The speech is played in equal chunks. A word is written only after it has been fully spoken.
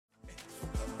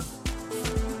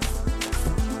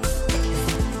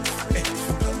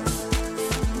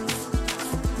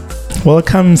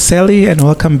Welcome, Sally, and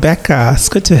welcome, Becca. It's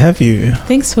good to have you.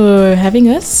 Thanks for having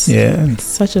us. Yeah. It's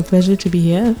such a pleasure to be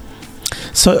here.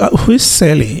 So, who's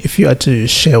Sally, if you had to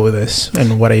share with us,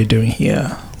 and what are you doing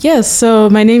here? Yes,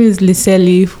 so my name is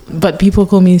Liseli, but people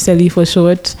call me Sally for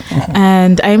short. Uh-huh.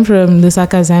 And I'm from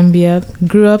Lusaka, Zambia.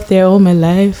 Grew up there all my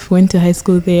life, went to high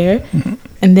school there,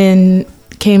 and then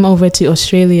came over to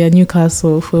Australia,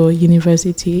 Newcastle, for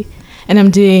university. And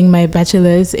I'm doing my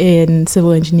bachelor's in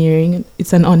civil engineering.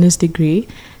 It's an honors degree,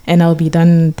 and I'll be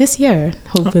done this year,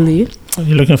 hopefully. Are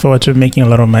you looking forward to making a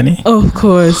lot of money? Oh, of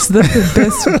course. That's the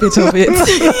best bit of it.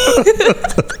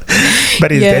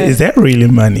 But is that really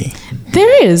money?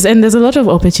 There is, and there's a lot of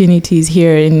opportunities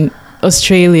here in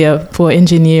Australia for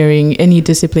engineering, any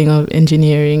discipline of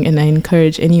engineering, and I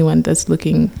encourage anyone that's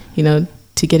looking, to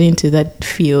get into that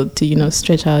field to,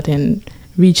 stretch out and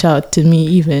reach out to me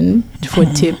even for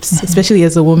tips, especially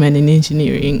as a woman in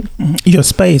engineering. Your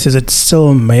space, is it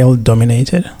still male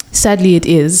dominated? Sadly, it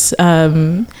is.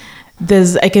 I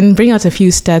can bring out a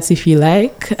few stats if you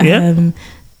like. Yeah.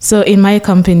 So in my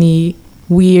company,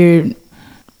 we're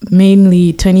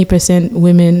mainly 20%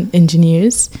 women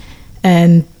engineers,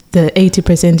 and the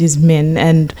 80% is men.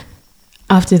 And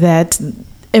after that,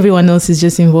 everyone else is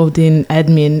just involved in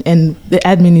admin, and the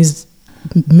admin is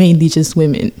mainly just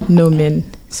women, no men.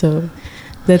 So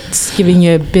that's giving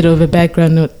you a bit of a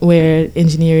background of where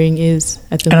engineering is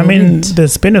at the moment. I mean,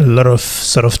 there's been a lot of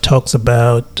sort of talks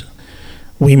about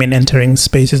women entering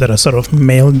spaces that are sort of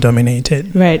male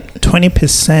dominated. Right.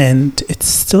 20%, it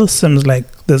still seems like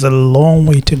there's a long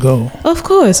way to go. Of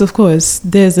course. We're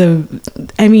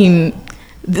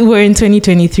in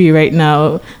 2023 right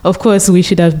now. Of course, we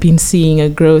should have been seeing a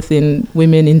growth in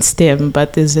women in STEM,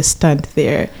 but there's a stunt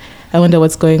there. I wonder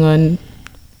what's going on.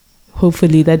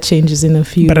 Hopefully that changes in a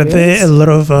few years. But are there a lot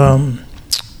of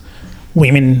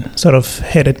women sort of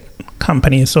headed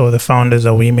companies, or the founders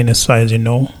are women as far as you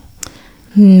know?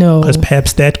 No. Because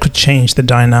perhaps that could change the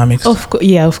dynamics. Of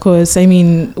course. I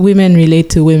mean, women relate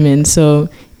to women. So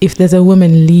if there's a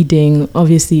woman leading,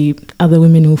 obviously other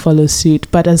women will follow suit.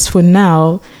 But as for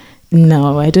now,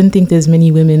 no, I don't think there's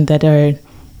many women that are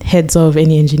heads of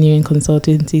any engineering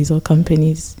consultancies or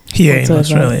companies. Here in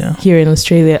Australia? Here in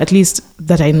Australia, at least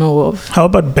that I know of. How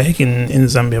about back in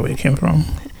Zambia, where you came from?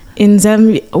 In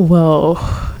Zambia,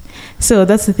 so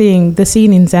that's the thing. The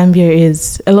scene in Zambia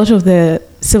is a lot of the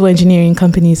civil engineering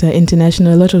companies are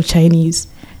international. A lot of Chinese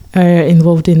are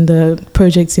involved in the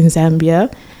projects in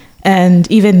Zambia. And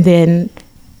even then,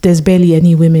 there's barely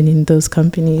any women in those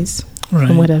companies,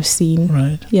 from what I've seen.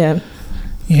 Right. Yeah.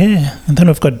 Yeah. And then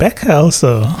we've got Becca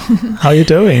also. How are you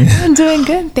doing? I'm doing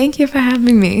good. Thank you for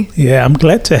having me. Yeah, I'm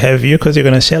glad to have you because you're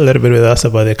going to share a little bit with us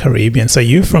about the Caribbean. So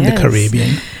you're from the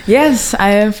Caribbean? Yes, I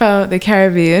am from the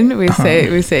Caribbean. We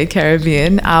say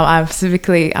Caribbean. I'm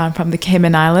from the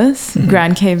Cayman Islands,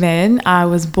 Grand Cayman. I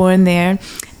was born there.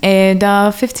 And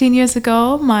 15 years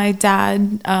ago, my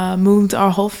dad moved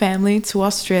our whole family to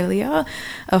Australia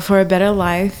for a better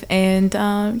life. And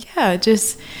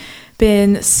just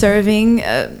been serving,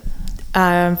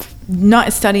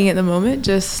 not studying at the moment,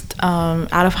 just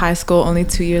out of high school only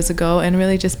 2 years ago, and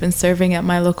really just been serving at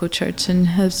my local church and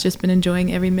has just been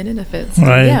enjoying every minute of it. So,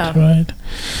 right.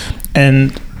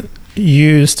 And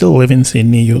you still live in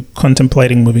Sydney. You're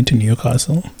contemplating moving to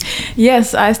Newcastle.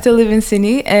 Yes, I still live in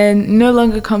Sydney and no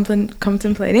longer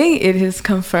contemplating. It is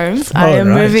confirmed. I am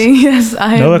moving. Yes,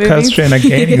 I am moving. Australia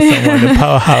gaining someone, the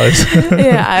powerhouse.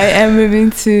 Yeah, I am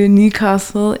moving to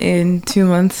Newcastle in 2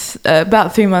 months,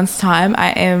 about 3 months' time. I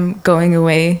am going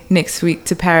away next week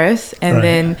to Paris, and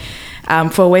then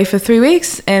away for 3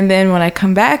 weeks, and then when I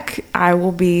come back, I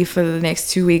will be for the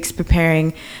next 2 weeks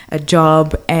preparing a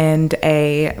job and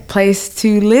a place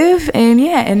to live,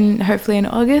 and hopefully in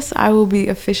August I will be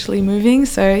officially moving.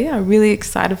 So really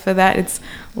excited for that. It's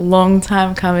a long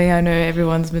time coming. I know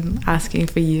everyone's been asking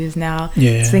for years now.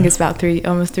 I think it's about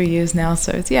almost 3 years now.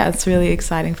 So it's really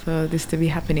exciting for this to be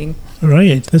happening.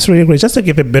 Right, that's really great. Just to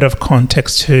give a bit of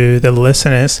context to the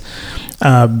listeners,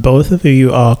 both of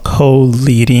you are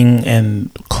co-leading and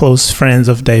close friends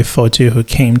of Dave Fortu, who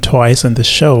came twice on the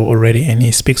show already, and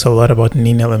he speaks a lot about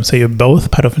Ninilum. So you're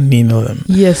both part of Ninilum.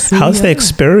 Yes. How's the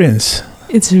experience?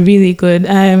 It's really good.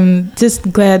 I'm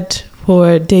just glad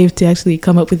for Dave to actually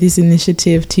come up with this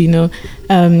initiative to,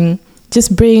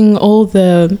 just bring all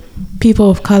the people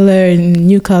of color in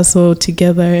Newcastle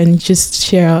together and just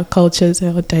share our cultures,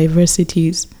 our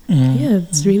diversities.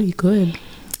 It's really good.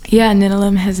 Yeah,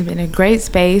 Ninilum has been a great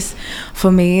space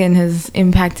for me and has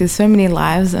impacted so many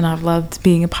lives, and I've loved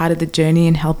being a part of the journey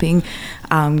and helping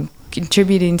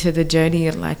contributing to the journey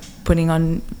of like putting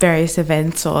on various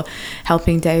events or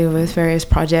helping Dave with various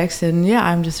projects. And yeah,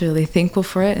 I'm just really thankful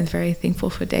for it and very thankful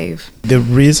for Dave. The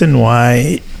reason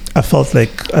why I felt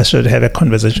like I should have a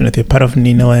conversation with you, part of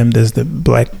Ninilem, there's the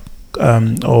Black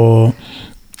or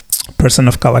person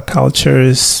of color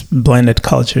cultures, blended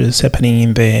cultures happening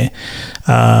in there,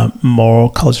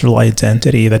 more cultural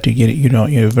identity that you get,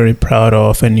 you're very proud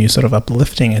of and you sort of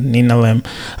uplifting at Ninilem.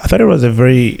 I thought it was a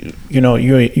very,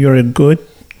 you're a good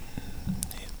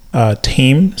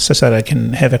team such that I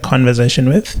can have a conversation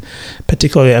with,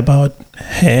 particularly about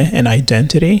hair and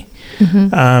identity.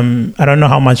 I don't know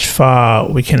how much far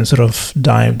we can sort of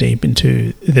dive deep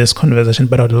into this conversation,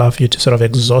 but I'd love you to sort of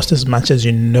exhaust as much as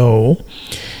you know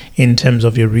in terms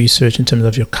of your research, in terms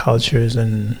of your cultures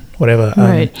and whatever.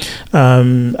 Right.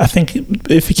 I think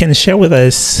if you can share with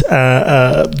us,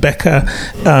 Becca,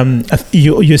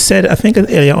 you said, I think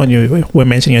earlier on you were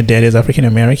mentioning your dad is African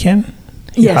American.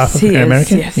 Yes, he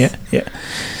is. Yes. Yeah.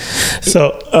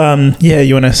 So,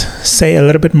 you want to say a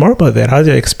little bit more about that? How's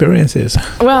your experiences?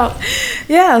 Well,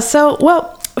 yeah. So,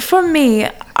 for me,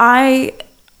 I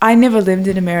never lived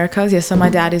in America. Yeah, so my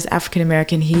dad is African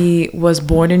American. He was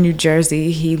born in New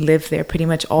Jersey. He lived there pretty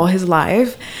much all his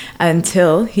life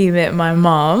until he met my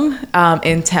mom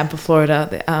in Tampa,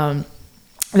 Florida.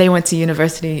 They went to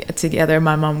university together.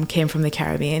 My mom came from the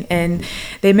Caribbean, and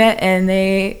they met and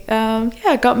they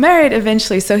got married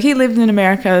eventually. So he lived in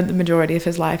America the majority of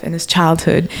his life and his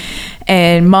childhood,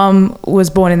 and mom was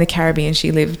born in the Caribbean.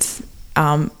 She lived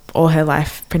all her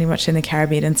life pretty much in the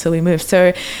Caribbean until we moved.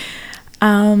 So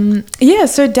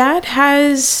so dad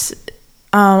has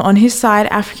on his side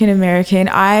African American.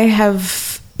 I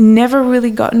have never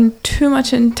really gotten too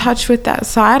much in touch with that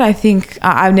side. I think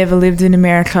I've never lived in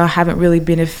America. I haven't really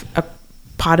been a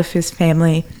part of his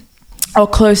family or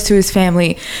close to his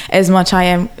family as much I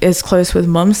am as close with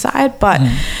mom's side. But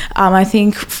I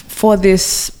think for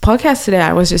this podcast today,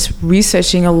 I was just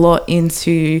researching a lot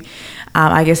into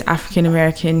African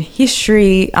American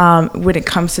history when it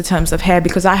comes to terms of hair,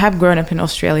 because I have grown up in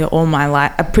Australia all my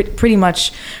life. Pretty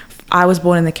much I was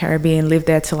born in the Caribbean, lived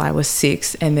there till I was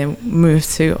 6, and then moved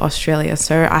to Australia.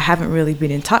 So I haven't really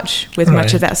been in touch with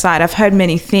much of that side. I've heard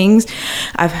many things.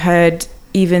 I've heard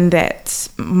even that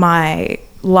my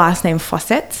last name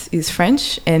Faucette is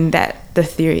French, and that the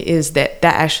theory is that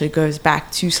actually goes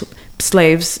back to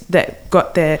slaves that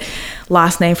got their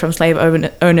last name from slave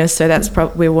owners. So that's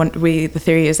probably the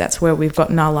theory is that's where we've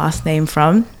gotten our last name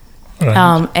from.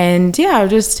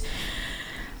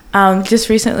 Just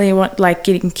recently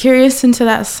getting curious into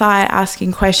that side,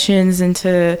 asking questions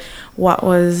into what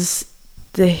was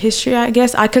the history, I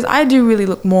guess, because I do really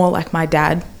look more like my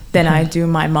dad than I do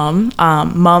my mum.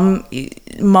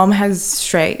 Mum has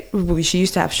she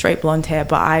used to have straight blonde hair,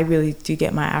 but I really do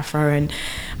get my afro and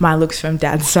my looks from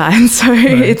dad's side. So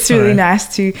it's really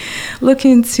nice to look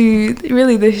into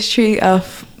really the history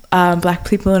of Black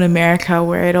people in America,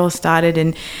 where it all started,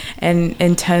 and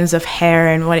in terms of hair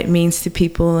and what it means to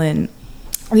people and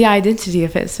the identity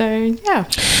of it. So yeah,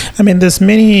 I mean, there's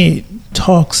many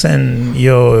talks in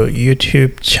your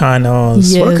YouTube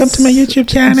channels. Yes. Welcome to my YouTube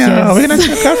channel. Yes. We're gonna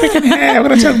talk African hair, we're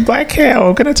gonna talk black hair,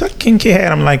 we're gonna talk kinky hair.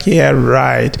 And I'm like, yeah,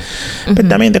 right.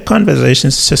 But I mean, the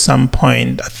conversations to some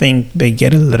point, I think they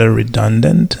get a little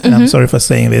redundant, and I'm sorry for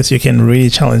saying this. You can really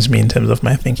challenge me in terms of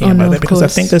my thinking about that, because I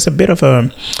think there's a bit of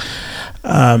a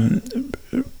I'm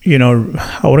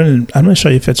not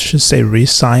sure if it should say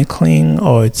recycling,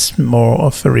 or it's more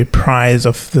of a reprise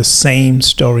of the same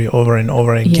story over and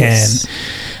over again. Yes.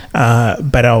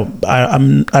 But I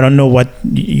don't know what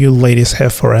you ladies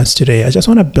have for us today. I just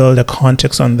want to build a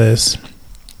context on this.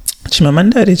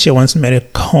 Chimamanda Adichie once made a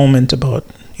comment about,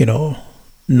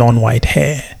 non-white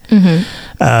hair.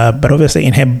 But obviously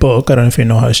in her book, I don't know if you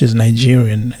know her, she's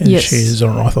Nigerian, and she's an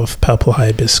author of Purple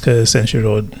Hibiscus, and she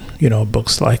wrote,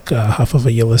 books like Half of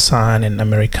a Yellow Sun and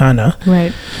Americana.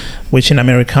 Right. Which in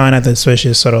Americana, that's where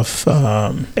she sort of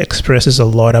expresses a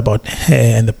lot about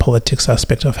hair and the politics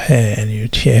aspect of hair. And you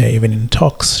hear her even in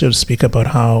talks, she'll speak about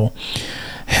how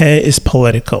hair is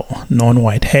political,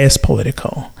 non-white hair is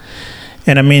political.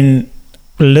 And I mean,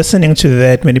 listening to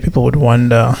that, many people would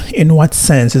wonder, in what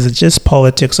sense? Is it just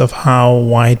politics of how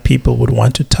white people would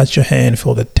want to touch your hair and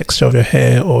feel the texture of your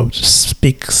hair, or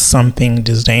speak something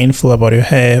disdainful about your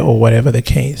hair, or whatever the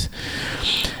case?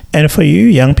 And for you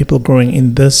young people growing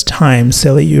in this time,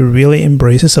 Sally, you really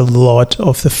embraces a lot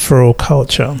of the fro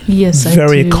culture. Yes, I do.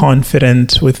 Very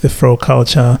confident with the fro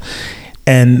culture.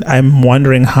 And I'm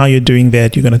wondering how you're doing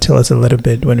that. You're going to tell us a little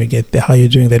bit when we get there, how you're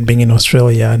doing that being in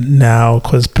Australia now,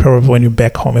 because probably when you're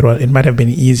back home, it might have been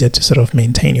easier to sort of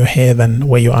maintain your hair than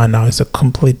where you are now. It's a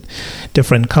complete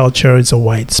different culture. It's a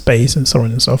white space and so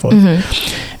on and so forth.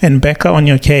 Mm-hmm. And Becca, on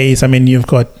your case, I mean, you've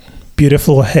got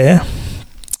beautiful hair,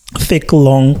 thick,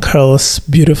 long curls,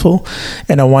 beautiful.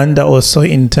 And I wonder also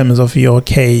in terms of your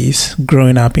case,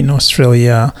 growing up in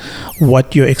Australia,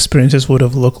 what your experiences would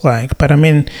have looked like. But I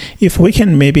mean, if we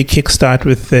can maybe kickstart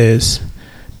with this,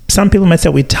 some people might say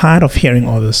we're tired of hearing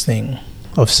all this thing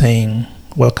of saying,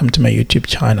 welcome to my YouTube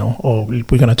channel, or we're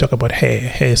going to talk about hair.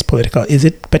 Hair is political. Is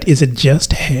it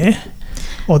just hair?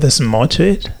 Or there's more to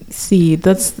it? See,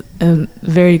 that's a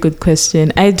very good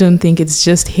question. I don't think it's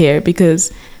just hair,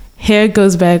 because hair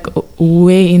goes back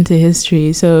way into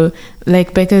history. So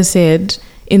like Becca said,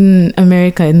 in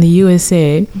America, in the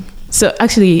USA, so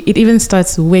actually it even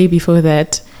starts way before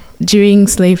that. During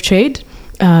slave trade,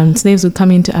 slaves would come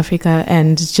into Africa,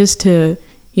 and just to,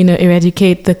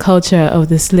 eradicate the culture of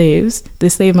the slaves, the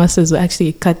slave masters would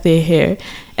actually cut their hair.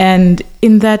 And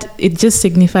in that, it just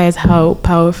signifies how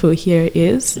powerful hair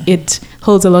is. It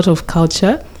holds a lot of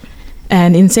culture.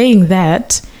 And in saying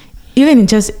that, even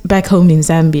just back home in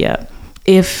Zambia,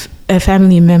 if a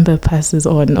family member passes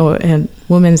on, or a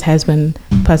woman's husband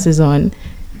passes on,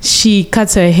 she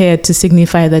cuts her hair to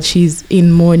signify that she's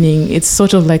in mourning. It's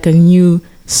sort of like a new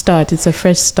start. It's a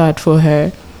fresh start for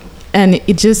her. And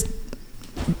it just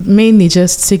mainly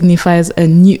just signifies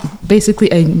basically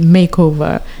a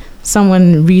makeover,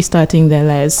 someone restarting their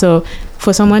lives. So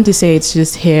for someone to say it's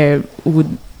just hair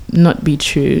would not be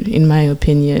true, in my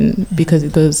opinion, because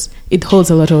it holds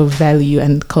a lot of value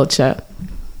and culture.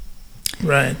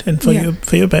 Right. And for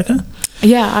you, Becca?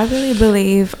 Yeah, I really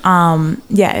believe,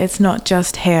 it's not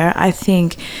just hair. I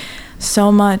think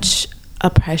so much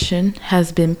oppression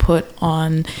has been put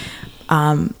on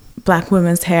Black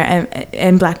women's hair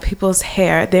and Black people's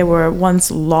hair. There were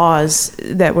once laws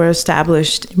that were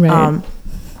established a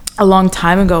long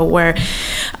time ago where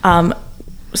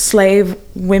slave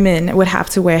women would have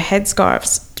to wear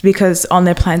headscarves because on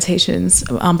their plantations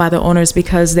by the owners,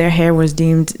 because their hair was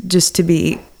deemed just to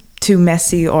be too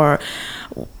messy, or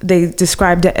they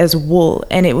described it as wool,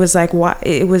 and it was like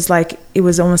it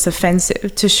was almost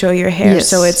offensive to show your hair. Yes.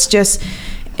 So it's just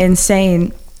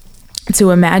insane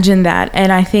to imagine that.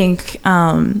 And I think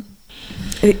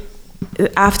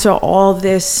after all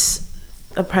this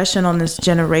oppression on this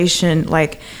generation,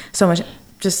 like so much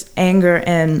just anger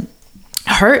and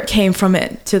hurt came from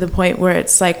it, to the point where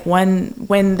it's like when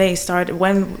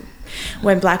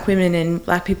Black women and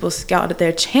Black people scouted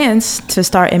their chance to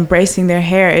start embracing their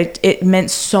hair, it meant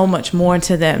so much more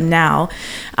to them now.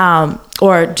 I'm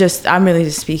really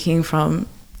just speaking from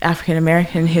African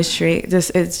American history.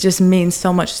 It just means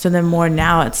so much to them more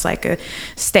now. It's like a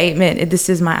statement. This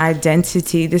is my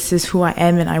identity. This is who I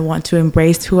am, and I want to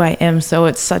embrace who I am. So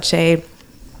it's such a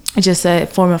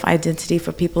form of identity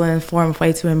for people, and a form of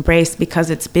way to embrace,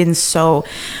 because it's been so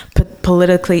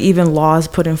politically, even laws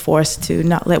put in force to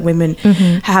not let women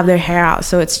have their hair out.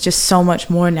 So it's just so much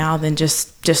more now than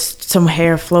just some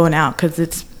hair flowing out, because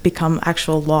it's become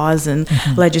actual laws and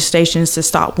legislations to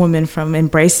stop women from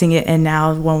embracing it. And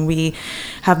now when we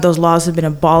have those laws have been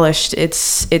abolished,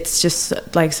 it's just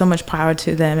like so much power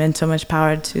to them, and so much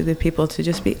power to the people to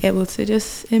just be able to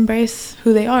just embrace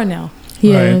who they are now.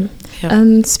 Yeah. Right.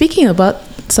 Yep. Speaking about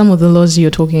some of the laws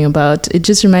you're talking about, it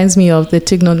just reminds me of the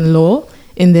Tignon law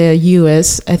in the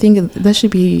US. I think that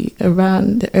should be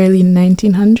around the early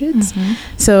 1900s.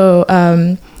 So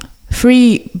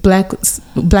free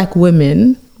black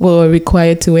women were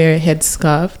required to wear a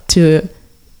headscarf to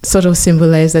sort of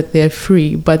symbolize that they're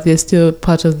free, but they're still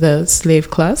part of the slave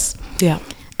class. Yeah.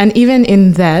 And even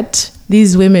in that,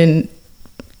 these women,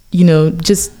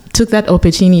 just took that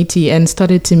opportunity and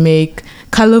started to make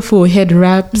colorful head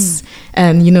wraps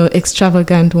and,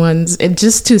 extravagant ones, and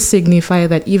just to signify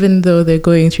that even though they're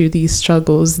going through these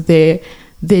struggles, they're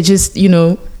just,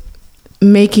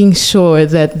 making sure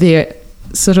that they're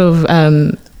sort of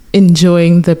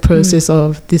enjoying the process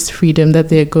of this freedom that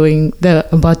they're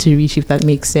about to reach, if that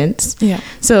makes sense. Yeah.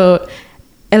 So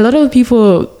a lot of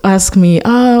people ask me,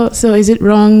 so is it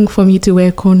wrong for me to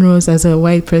wear cornrows as a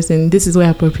white person? This is where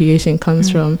appropriation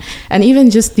comes from. And even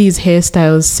just these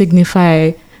hairstyles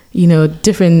signify,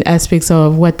 different aspects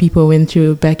of what people went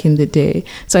through back in the day.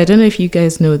 So I don't know if you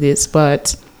guys know this,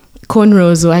 but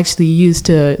cornrows were actually used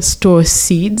to store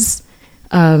seeds,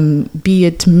 be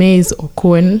it maize or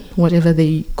corn, whatever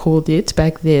they called it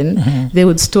back then. They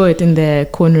would store it in their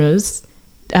cornrows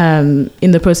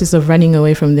in the process of running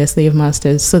away from their slave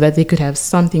masters, so that they could have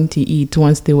something to eat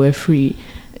once they were free.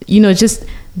 just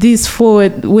these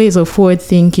ways of forward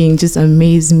thinking just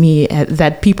amaze me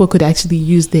that people could actually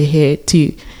use their hair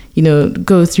to,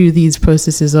 go through these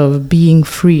processes of being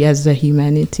free as a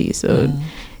humanity. So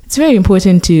it's very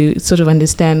important to sort of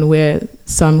understand where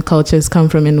some cultures come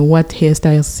from and what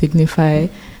hairstyles signify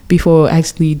before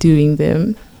actually doing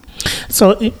them.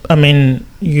 So, I mean,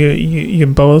 you're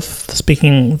both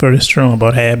speaking very strong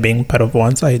about hair being part of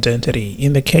one's identity.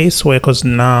 In the case where, because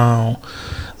now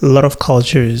a lot of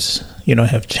cultures,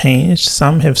 have changed.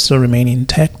 Some have still remained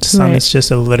intact. Some it's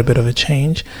just a little bit of a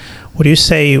change. Would you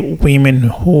say women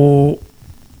who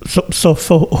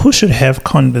should have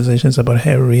conversations about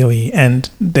hair really, and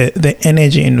the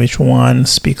energy in which one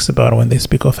speaks about when they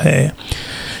speak of hair,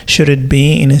 should it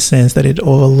be in a sense that it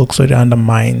overlooks or it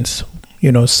undermines,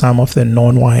 some of the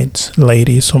non-white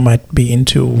ladies who might be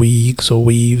into wigs or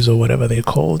weaves or whatever they're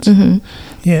called?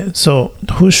 Yeah. So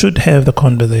who should have the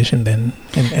conversation then,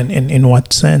 and in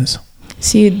what sense?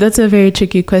 See, that's a very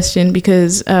tricky question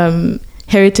because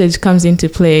heritage comes into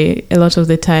play a lot of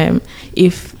the time.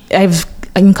 If I've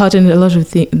encountered a lot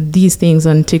of these things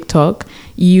on TikTok,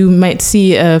 you might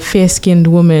see a fair-skinned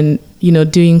woman,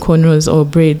 doing cornrows or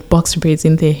box braids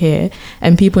in their hair,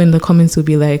 and people in the comments will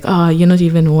be like, you're not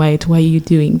even white, why are you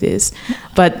doing this?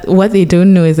 But what they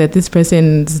don't know is that this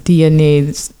person's DNA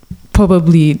is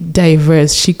probably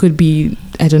diverse. She could be,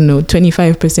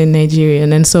 25%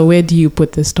 Nigerian, and so where do you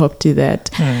put the stop to that?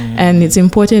 And it's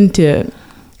important to,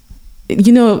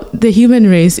 the human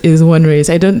race is one race.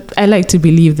 I like to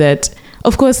believe that,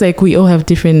 of course, like we all have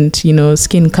different,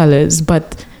 skin colors,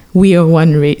 but we are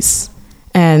one race.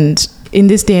 And in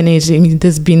this day and age,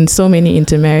 there's been so many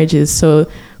intermarriages.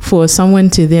 So for someone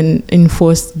to then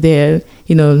enforce their,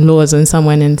 laws on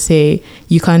someone and say,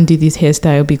 you can't do this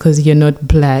hairstyle because you're not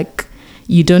black,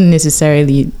 you don't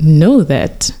necessarily know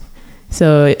that.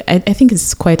 So I think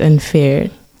it's quite unfair.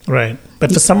 Right.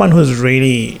 But for someone who's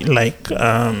really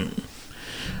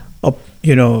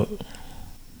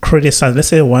criticize, let's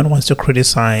say one wants to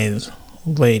criticize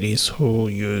ladies who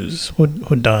use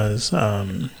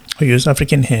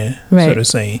African hair, so to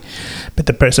say, but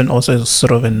the person also is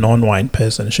sort of a non-white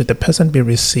person, should the person be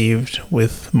received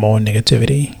with more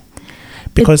negativity?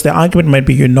 Because the argument might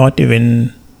be, you're not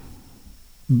even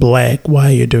black, why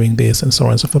are you doing this, and so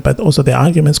on and so forth. But also the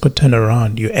arguments could turn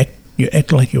around, you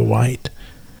act like you're white.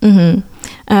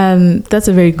 That's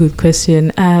a very good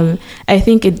question. I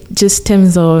think it just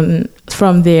stems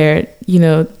from their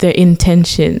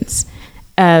intentions.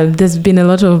 There's been a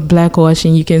lot of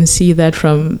blackwashing. You can see that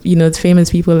from,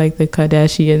 famous people like the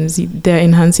Kardashians. They're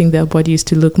enhancing their bodies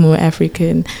to look more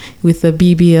African with the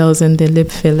BBLs and the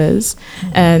lip fillers.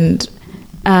 And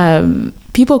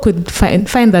people could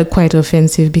find that quite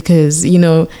offensive because,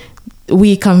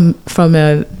 we come from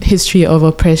a history of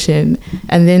oppression,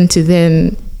 and then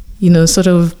sort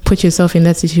of put yourself in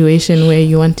that situation where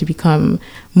you want to become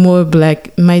more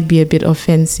black might be a bit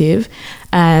offensive.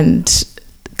 And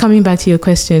coming back to your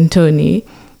question, Tony,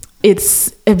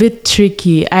 it's a bit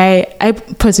tricky. I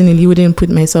personally wouldn't put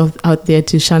myself out there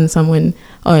to shun someone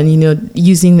on,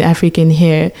 using the African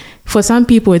hair. For some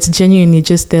people, it's genuinely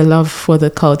just their love for the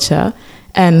culture.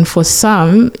 And for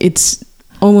some, it's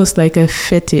almost like a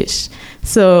fetish.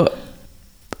 So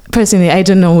personally, I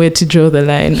don't know where to draw the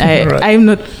line.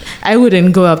 I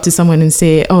wouldn't go up to someone and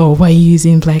say, oh, why are you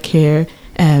using black hair?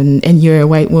 And you're a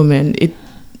white woman. It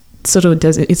sort of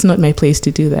doesn't, it's not my place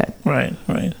to do that. Right.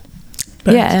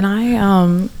 But yeah, and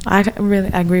I really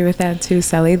agree with that too,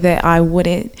 Sally, that I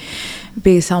wouldn't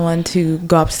be someone to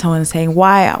go up to someone and saying,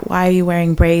 why are you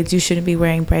wearing braids? You shouldn't be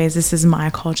wearing braids. This is my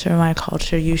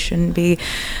culture. You shouldn't be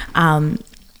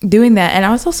doing that. And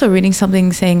I was also reading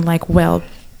something saying like, well,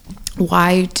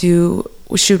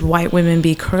 should white women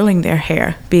be curling their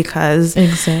hair? Because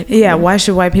why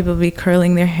should white people be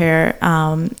curling their hair?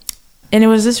 And it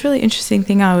was this really interesting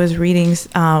thing I was reading,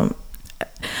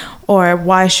 or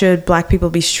why should black people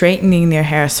be straightening their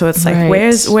hair? So it's like,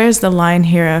 where's the line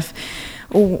here of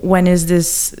when is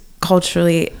this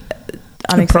culturally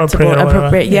unacceptable,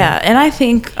 appropriate? Yeah. And I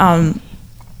think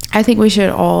we should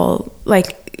all,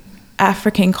 like,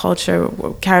 African culture,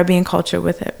 Caribbean culture,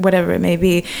 with it, whatever it may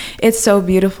be, it's so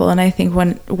beautiful. And I think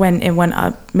when it went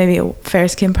up, maybe a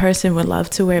fair-skinned person would love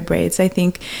to wear braids. I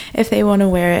think if they want to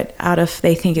wear it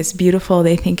they think it's beautiful,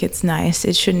 they think it's nice,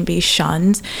 it shouldn't be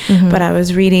shunned. But I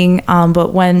was reading,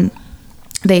 but when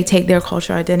they take their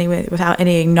cultural identity without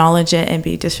any acknowledgement and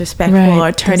be disrespectful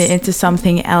or turn it into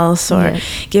something else or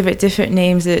give it different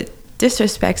names, it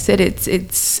disrespects it.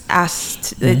 It's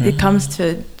asked, it comes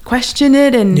to question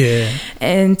it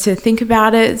and to think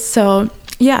about it. So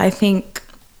yeah, I think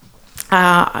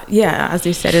As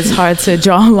you said, it's hard to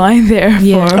draw a line there.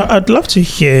 I'd love to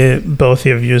hear both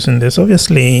your views on this.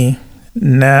 Obviously,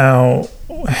 now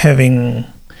having,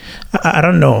 I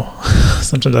don't know,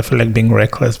 sometimes I feel like being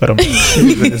reckless, but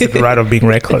it's the right of being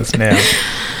reckless now.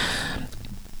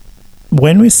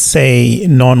 When we say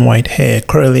non-white hair,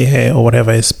 curly hair, or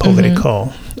whatever is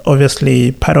political,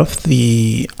 obviously part of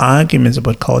the arguments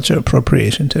about cultural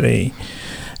appropriation today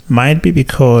might be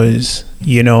because,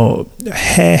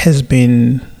 hair has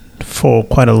been for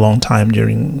quite a long time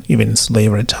during even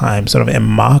slavery time sort of a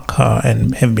marker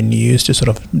and have been used to sort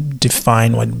of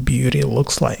define what beauty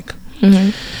looks like.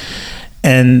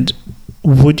 And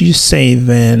would you say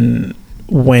then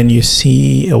when you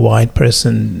see a white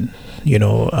person,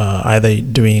 either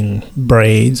doing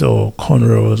braids or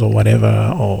cornrows or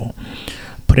whatever, or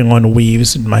putting on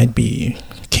weaves, it might be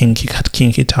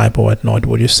kinky type or whatnot,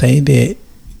 would you say there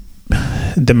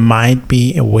might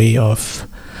be a way of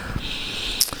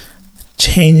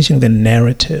changing the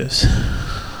narratives?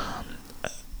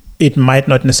 It might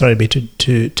not necessarily be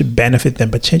to benefit them,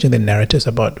 but changing the narratives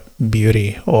about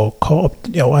beauty, or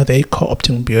are they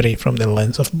co-opting beauty from the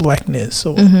lens of blackness?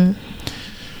 Or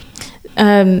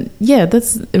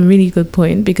that's a really good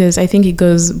point, because I think it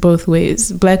goes both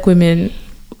ways. Black women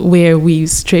wear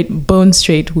weaves, bone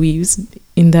straight weaves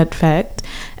in that fact,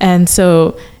 and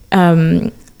so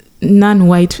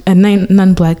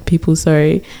non-black people,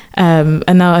 are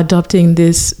now adopting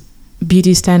this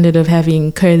beauty standard of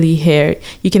having curly hair.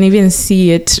 You can even see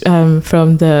it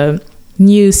from the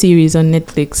new series on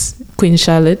Netflix, Queen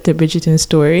Charlotte, the Bridgerton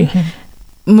story.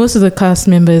 Most of the cast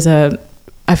members are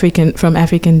from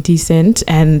African descent,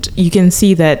 and you can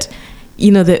see that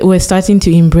that we're starting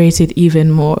to embrace it even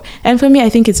more. And for me, I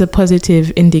think it's a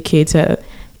positive indicator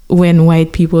when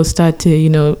white people start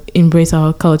to embrace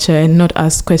our culture and not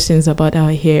ask questions about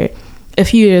our hair. A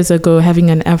few years ago, having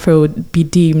an afro would be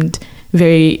deemed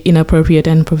very inappropriate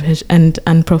and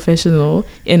unprofessional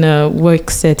in a work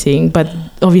setting, but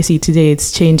obviously today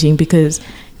it's changing, because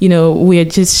we're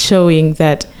just showing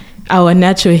that our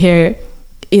natural hair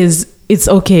it's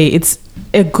okay, it's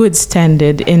a good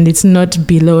standard, and it's not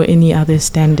below any other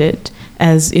standard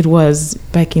as it was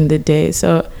back in the day.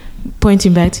 So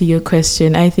pointing back to your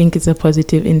question, I think it's a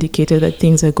positive indicator that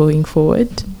things are going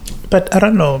forward. But I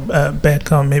don't know,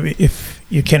 Becca, maybe if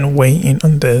you can weigh in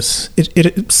on this.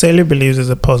 It Sally believes is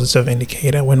a positive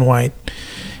indicator when white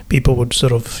people would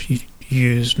sort of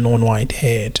use non-white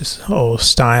hair or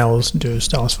do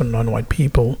styles for non-white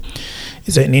people.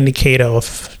 Is an indicator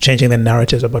of changing the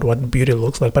narratives about what beauty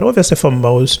looks like. But obviously for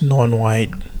most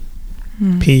non-white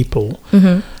people,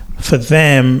 for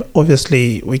them,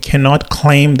 obviously we cannot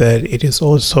claim that it is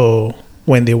also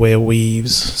when they wear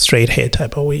weaves, straight hair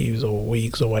type of weaves or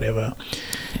wigs or whatever,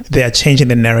 they are changing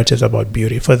the narratives about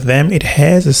beauty. For them, it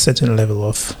has a certain level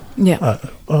of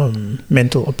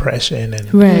mental oppression and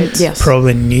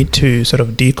probably need to sort of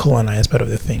decolonize part of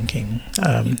the thinking.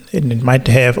 And it might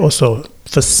have also,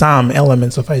 for some,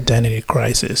 elements of identity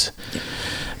crisis.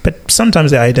 But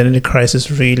sometimes the identity crisis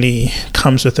really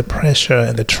comes with the pressure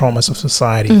and the traumas of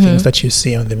society, things that you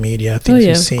see on the media, things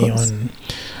you see on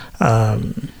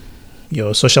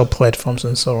your social platforms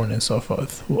and so on and so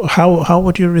forth. How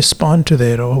would you respond to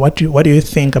that, or what do you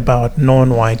think about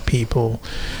non-white people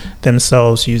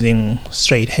themselves using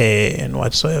straight hair and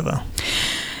whatsoever?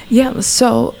 Yeah,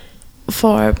 so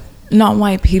for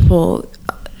non-white people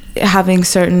having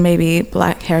certain maybe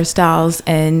black hairstyles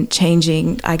and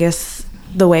changing, I guess,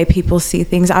 the way people see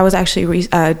things. I was actually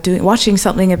watching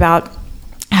something about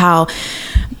how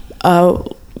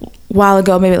while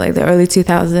ago, maybe like the early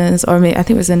 2000s, or maybe I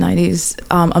think it was the 90s,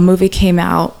 a movie came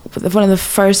out, one of the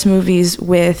first movies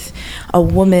with a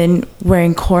woman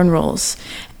wearing cornrows,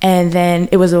 and then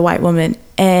it was a white woman,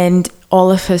 and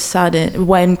all of a sudden,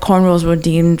 when cornrows were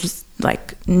deemed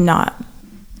like not,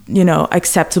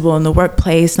 acceptable in the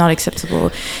workplace, not acceptable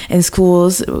in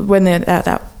schools, when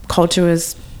that culture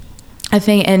was a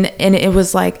thing, and it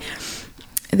was like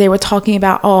they were talking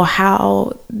about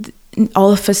how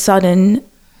all of a sudden,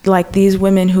 like these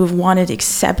women who've wanted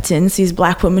acceptance, these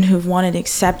black women who've wanted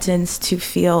acceptance to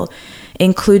feel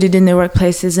included in their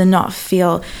workplaces and not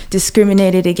feel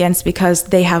discriminated against because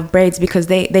they have braids, because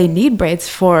they need braids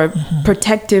for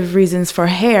protective reasons for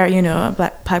hair.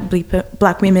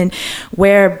 Black women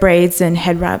wear braids and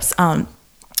head wraps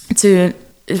to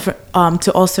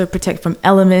also protect from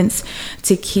elements,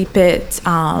 to keep it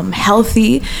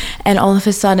healthy. And all of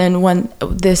a sudden, when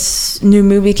this new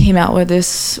movie came out where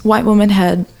this white woman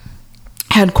had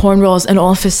cornrows, and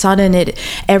all of a sudden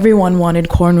everyone wanted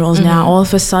cornrows now. All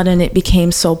of a sudden it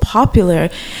became so popular.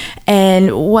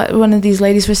 And what one of these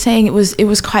ladies was saying, it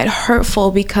was quite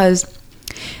hurtful, because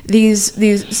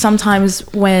these sometimes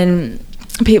when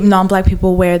non-black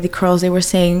people wear the curls, they were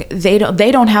saying they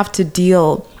don't have to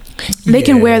deal. They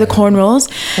can wear the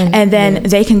cornrows and then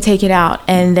they can take it out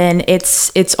and then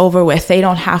it's over with. They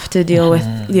don't have to deal with,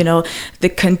 you know, the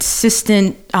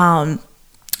consistent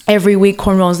every week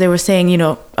cornrows. They were saying, you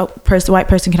know, a white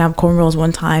person can have cornrows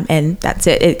one time and that's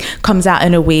it. It comes out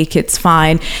in a week. It's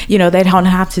fine. You know, they don't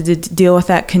have to deal with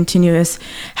that continuous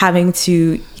having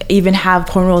to even have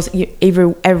cornrows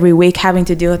every week, having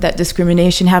to deal with that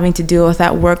discrimination, having to deal with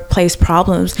that workplace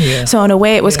problems. Yeah. So in a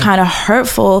way, it was kind of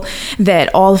hurtful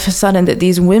that all of a sudden that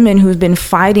these women who've been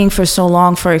fighting for so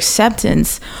long for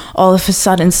acceptance, all of a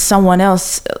sudden someone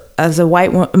else, as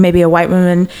a maybe a white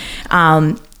woman,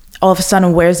 all of a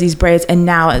sudden wears these braids and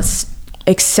now it's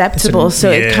acceptable.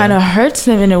 So it kind of hurts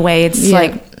them in a way. It's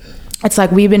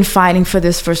like we've been fighting for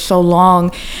this for so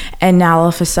long and now all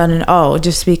of a sudden,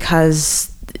 just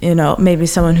because, you know, maybe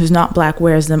someone who's not black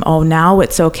wears them, now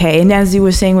it's okay. And as you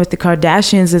were saying with the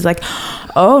Kardashians, it's like,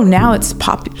 now it's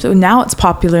popular. So now it's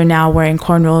popular now wearing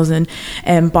cornrows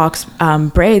and box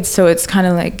braids. So it's kind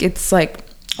of like, it's like,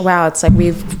 wow, it's like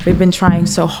we've been trying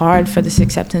so hard for this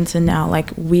acceptance and now like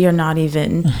we are not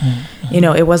even you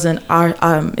know, it wasn't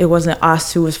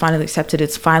us who was finally accepted.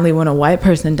 It's finally when a white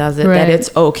person does it that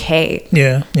it's okay.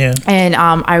 And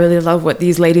I really love what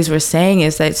these ladies were saying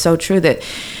is that it's so true that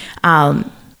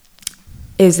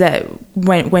is that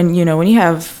when you know, when you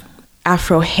have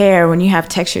Afro hair, when you have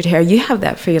textured hair, you have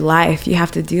that for your life. You have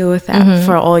to deal with that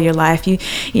for all your life. You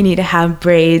need to have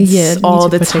braids all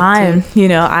the time. You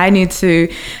know, I need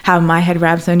to have my head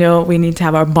wraps. I know we need to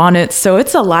have our bonnets. So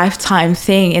it's a lifetime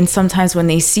thing. And sometimes when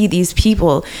they see these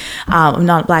people,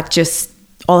 not black, just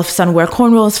all of a sudden wear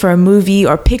cornrows for a movie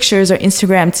or pictures or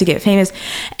Instagram to get famous,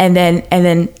 and then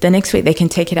the next week they can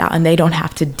take it out and they don't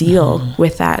have to deal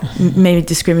with that maybe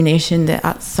discrimination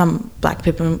that some black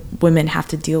women have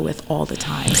to deal with all the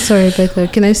time. Sorry, Rebekah,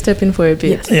 can I step in for a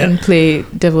bit and play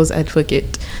devil's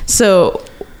advocate? So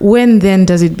when then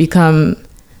does it become,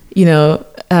 you know,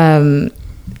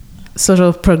 sort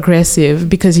of progressive?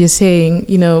 Because you're saying,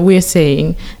 you know, we're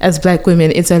saying as black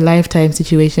women, it's a lifetime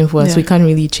situation for us. We can't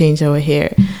really change our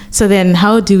hair. So then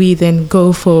how do we then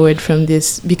go forward from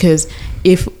this? Because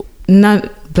if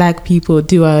not black people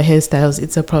do our hairstyles,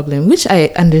 it's a problem, which I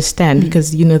understand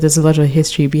because, you know, there's a lot of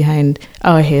history behind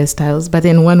our hairstyles. But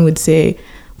then one would say,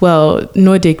 well,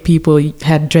 Nordic people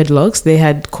had dreadlocks, they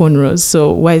had cornrows.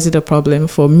 So why is it a problem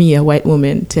for me, a white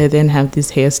woman, to then have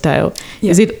this hairstyle?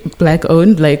 Is it black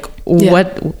owned? Like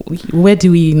where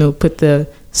do we, you know, put the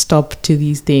stop to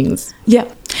these things?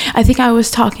 I think I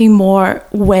was talking more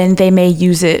when they may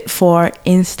use it for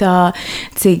Insta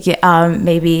to get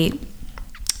maybe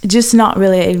just not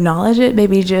really acknowledge it,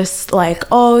 maybe just like,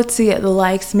 to get the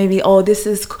likes, maybe, this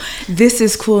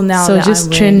is cool now. So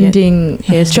just trending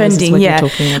hairstyles is what you're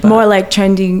talking about. More like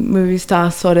trending movie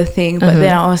star sort of thing. But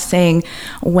then I was saying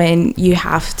when you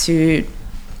have to,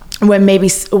 when maybe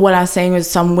what I was saying was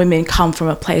some women come from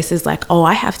a place is like,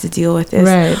 I have to deal with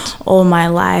this all my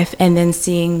life, and then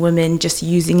seeing women just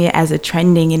using it as a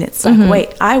trending, and it's like,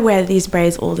 wait, I wear these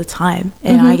braids all the time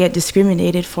and I get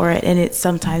discriminated for it, and it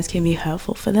sometimes can be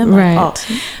hurtful for them. Like,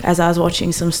 as I was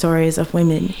watching some stories of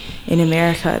women in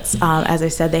America, it's, as I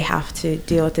said, they have to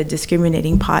deal with the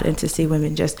discriminating part, and to see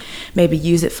women just maybe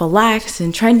use it for likes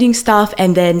and trending stuff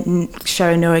and then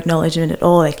show no acknowledgement at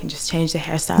all. They can just change their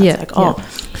hairstyle. It's like,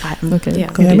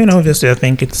 I mean, obviously, I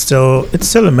think it's still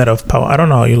a matter of power. I don't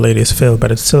know how you ladies feel, but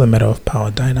it's still a matter of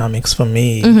power dynamics for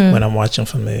me when I'm watching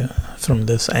from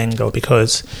this angle,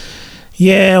 because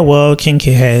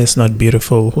kinky hair is not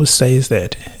beautiful. Who says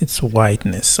that? It's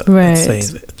whiteness that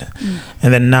says it.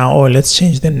 And then now, let's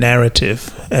change the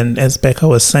narrative. And as Becca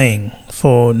was saying,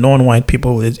 for non-white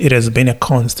people, it has been a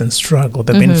constant struggle.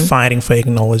 They've been fighting for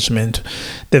acknowledgement.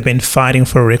 They've been fighting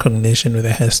for recognition with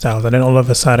their hairstyles. And then all of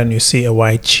a sudden you see a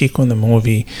white chick on the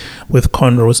movie with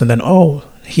cornrows, and then,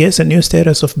 here's a new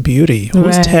status of beauty.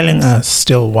 Who's telling us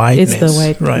still whiteness? It's the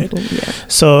white people,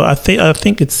 So I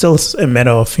think it's still a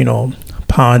matter of, you know,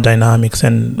 power dynamics.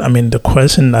 And I mean, the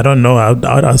question, I don't know, I'd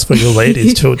ask for you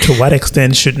ladies to what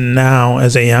extent should now,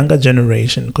 as a younger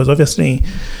generation, because obviously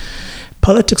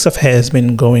politics of hair has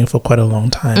been going for quite a long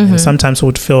time, and sometimes we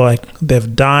would feel like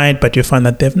they've died, but you find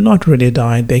that they've not really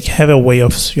died. They have a way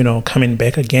of, you know, coming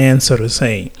back again, so to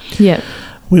say.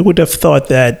 We would have thought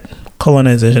that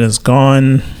colonization is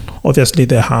gone. Obviously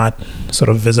the hard sort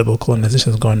of visible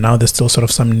colonization is gone. Now there's still sort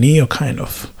of some neo kind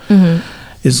of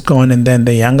is gone, and then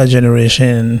the younger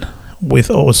generation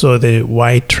with also the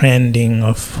white trending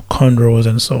of cornrows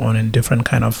and so on, and different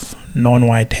kind of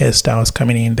non-white hairstyles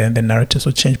coming in, then the narratives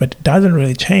will change. But it doesn't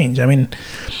really change. I mean,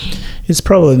 it's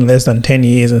probably in less than 10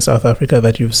 years in South Africa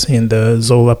that you've seen the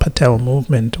Zola Patel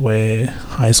movement, where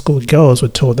high school girls were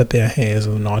told that their hairs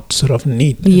are not sort of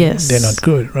neat. Yes. They're not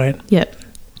good, right? Yeah.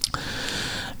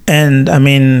 And I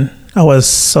mean,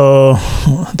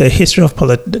 the history of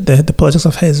the politics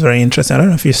of hair is very interesting. I don't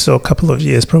know if you saw a couple of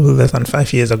years, probably less than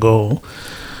 5 years ago,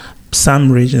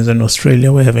 some regions in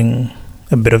Australia were having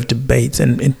a bit of debates,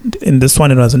 and in this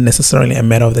one it wasn't necessarily a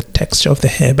matter of the texture of the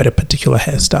hair, but a particular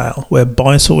hairstyle, where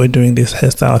boys who were doing this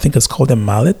hairstyle, I think it's called a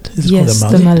mallet. Yes,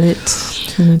 the mallet.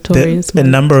 Notorious the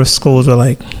number of schools were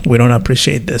like, we don't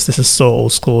appreciate this is so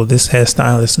old school, this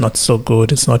hairstyle is not so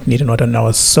good, it's not neat and what. And I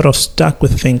was sort of stuck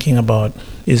with thinking about,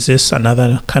 is this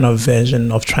another kind of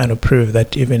version of trying to prove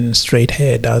that even straight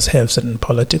hair does have certain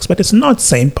politics, but it's not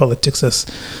same politics as,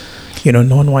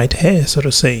 non-white hair, so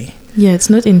to say. Yeah, it's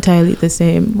not entirely the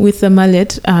same. With the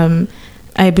mullet,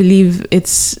 I believe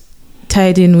it's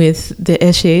tied in with the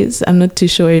eshays. I'm not too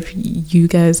sure if you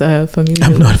guys are familiar.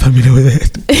 I'm not familiar with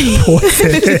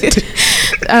it.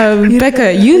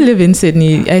 Becca, you live in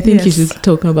Sydney. I think you should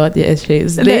talk about the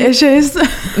eshays. The eshays?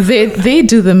 They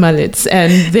do the mullets,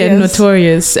 and they're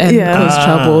notorious and cause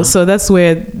trouble. So that's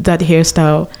where that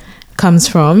hairstyle comes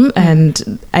from.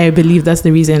 And I believe that's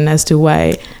the reason as to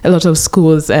why a lot of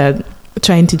schools are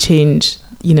trying to change,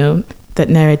 that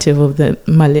narrative of the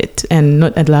mullet and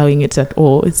not allowing it at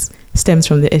all. It stems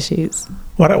from the eshays.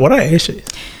 What are eshays?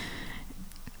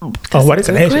 What is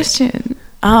an eshay? Question.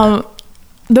 I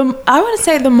want to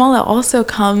say the mullet also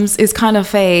is kind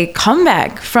of a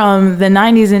comeback from the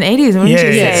 90s and 80s. Wouldn't you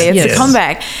say? It's a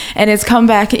comeback, and it's come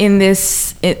back in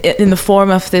the form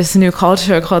of this new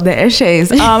culture called the eshays.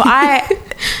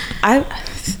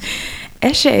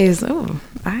 Eshays.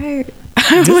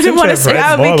 I wouldn't want to say.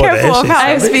 I'll be careful of how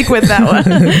I speak with that one.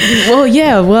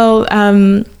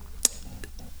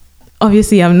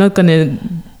 Obviously, I'm not going to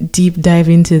deep dive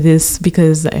into this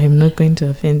because I'm not going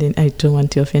to I don't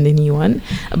want to offend anyone.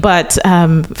 But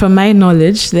from my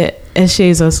knowledge, the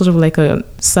eshays are sort of like a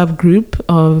subgroup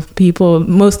of people,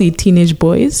 mostly teenage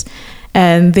boys,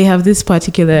 and they have this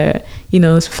particular,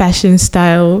 fashion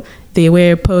style. They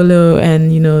wear polo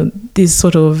and, these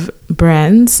sort of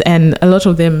brands, and a lot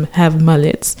of them have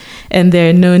mullets, and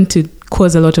they're known to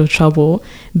cause a lot of trouble,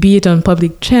 be it on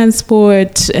public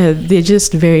transport. They're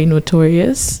just very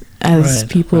notorious, as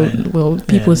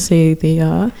people say they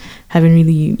are. Haven't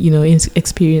really,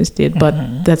 experienced it,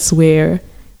 but that's where,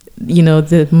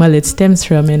 the mullet stems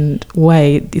from and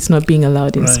why it's not being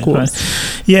allowed in schools.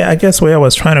 Right. Yeah, I guess where I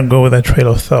was trying to go with that trail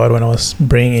of thought when I was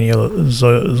bringing your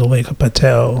Zola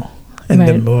Patel and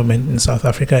the movement in South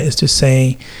Africa is to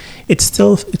say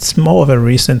it's more of a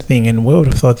recent thing, and we would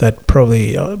have thought that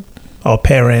probably our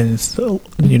parents, more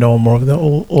of the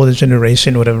older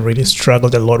generation would have really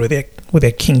struggled a lot with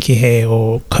their kinky hair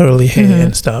or curly hair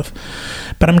and stuff.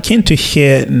 But I'm keen to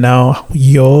hear now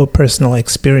your personal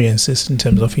experiences in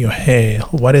terms of your hair.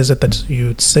 What is it that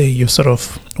you'd say you sort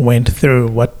of went through?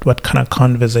 What kind of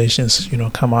conversations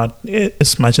come out,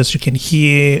 as much as you can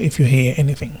hear, if you hear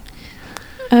anything?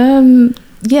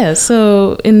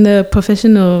 So in the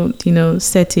professional,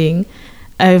 setting,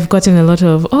 I've gotten a lot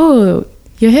of,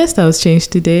 your hairstyle's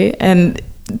changed today, and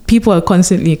people are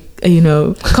constantly,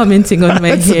 commenting on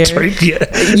my hair.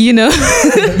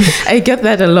 I get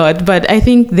that a lot, but I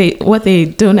think what they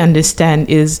don't understand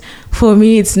is, for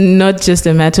me, it's not just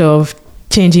a matter of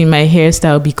changing my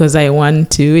hairstyle because I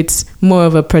want to. It's more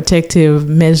of a protective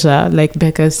measure, like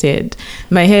Becca said.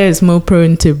 My hair is more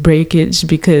prone to breakage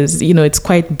because, it's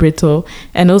quite brittle.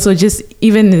 And also just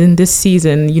even in this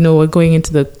season, we're going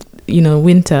into the,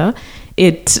 winter,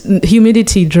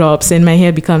 humidity drops and my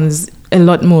hair becomes a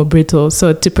lot more brittle.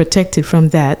 So to protect it from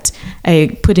that,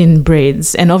 I put in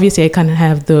braids. And obviously I can't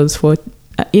have those for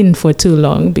too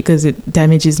long because it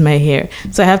damages my hair.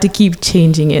 So I have to keep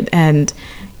changing it. And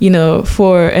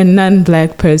for a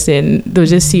non-black person, they'll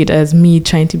just see it as me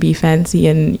trying to be fancy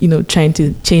and, trying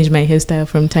to change my hairstyle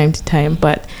from time to time.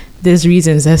 But there's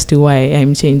reasons as to why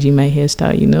I'm changing my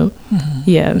hairstyle,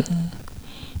 Yeah. Mm-hmm.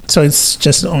 So it's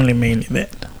just only mainly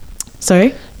that.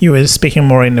 Sorry? You were speaking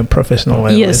more in a professional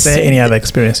level. Yes. Is there any other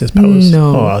experiences posed?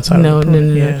 No.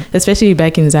 Especially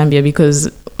back in Zambia,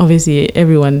 because obviously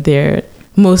everyone there,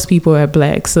 most people are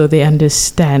black, so they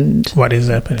understand what is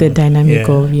happening, the dynamic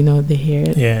of the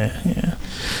hair. Yeah.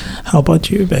 How about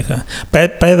you, Rebekah?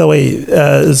 By the way,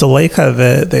 Zuleika,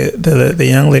 the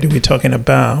young lady we're talking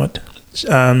about,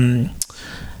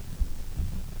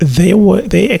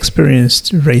 they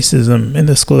experienced racism in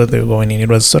the school that they were going in. It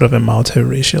was sort of a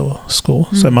multiracial school.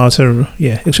 So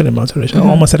actually multiracial. I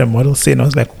almost said a Model C, and I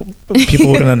was like,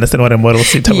 people wouldn't understand what a Model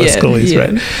C type of school is,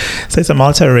 right? So it's a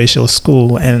multiracial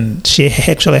school, and she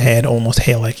actually had almost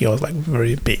hair like yours, like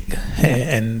very big hair,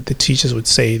 and the teachers would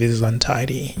say, this is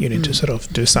untidy, you need to sort of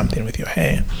do something with your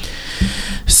hair.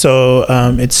 So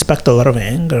it sparked a lot of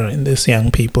anger in these young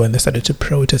people, and they started to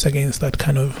protest against that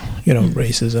kind of,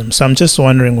 racism. So I'm just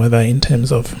wondering whether, in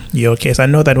terms of your case, I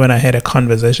know that when I had a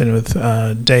conversation with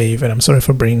Dave, and I'm sorry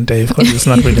for bringing Dave because it's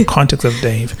not really the context of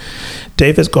Dave.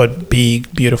 Dave has got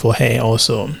big, beautiful hair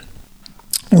also,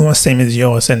 almost same as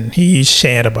yours, and he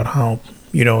shared about how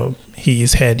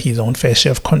he's had his own fair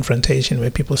share of confrontation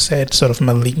where people said sort of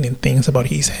malignant things about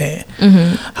his hair.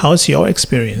 How's your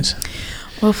experience?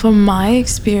 Well, from my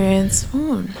experience,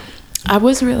 I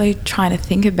wasn't really trying to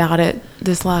think about it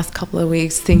this last couple of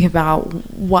weeks, think about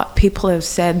what people have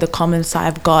said, the comments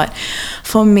I've got.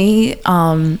 For me,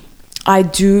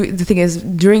 the thing is,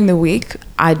 during the week,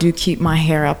 I do keep my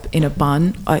hair up in a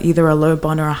bun, either a low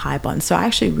bun or a high bun. So I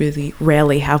actually really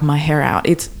rarely have my hair out.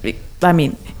 It's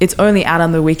only out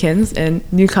on the weekends, and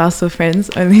Newcastle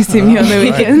friends only see me on the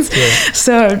weekends. Right. Yeah.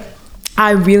 So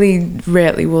I really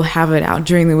rarely will have it out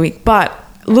during the week. But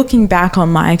looking back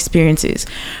on my experiences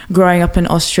growing up in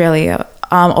Australia,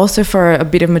 also for a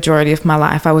bit of majority of my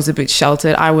life, I was a bit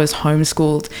sheltered. I was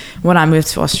homeschooled when I moved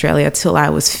to Australia till I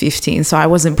was 15. So I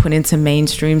wasn't put into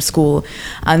mainstream school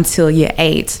until year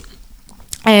 8.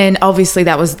 And obviously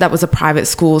that was a private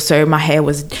school, so my hair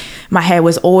was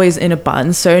always in a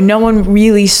bun. So no one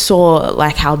really saw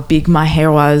like how big my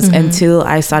hair was until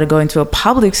I started going to a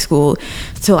public school,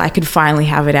 till I could finally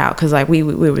have it out, because like we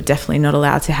were definitely not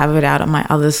allowed to have it out at my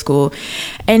other school.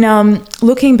 And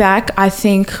looking back, I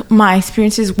think my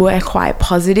experiences were quite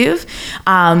positive.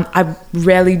 I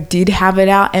rarely did have it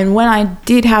out, and when I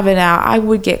did have it out, I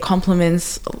would get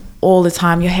compliments all the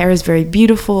time. Your hair is very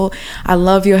beautiful. I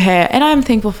love your hair. And I'm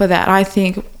thankful for that. I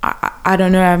think, I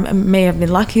don't know, I may have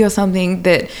been lucky or something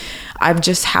that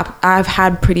I've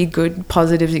had pretty good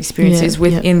positive experiences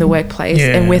within the workplace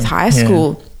and with high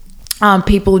school.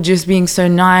 People just being so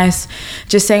nice,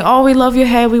 just saying, oh, we love your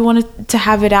hair, we wanted to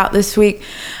have it out this week,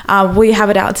 we have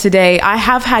it out today. I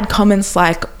have had comments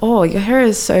like, oh, your hair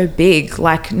is so big,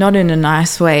 like not in a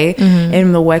nice way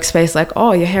in the workspace, like,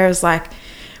 oh, your hair is like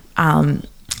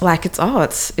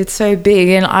it's so big.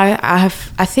 And I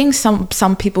think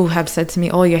some people have said to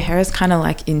me, oh, your hair is kind of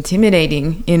like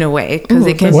intimidating in a way, because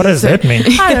it can. What does that mean?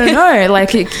 I don't know,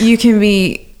 like you can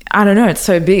be, I don't know, it's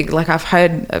so big. Like I've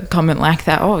heard a comment like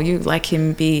that, oh, you like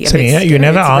him be a bit you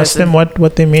never asked them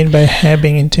what they mean by hair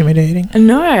being intimidating?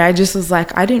 No, I just was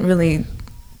like, I didn't really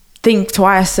think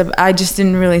twice. I just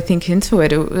didn't really think into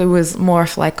it. It was more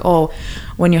of like, oh,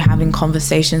 when you're having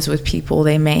conversations with people,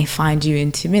 they may find you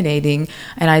intimidating.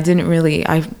 And I didn't really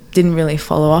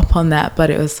follow up on that.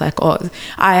 But it was like, oh,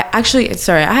 I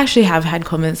actually have had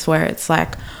comments where it's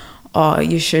like, oh,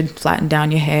 you should flatten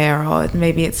down your hair, or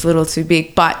maybe it's a little too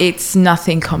big. But it's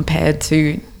nothing compared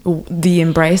to the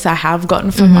embrace I have gotten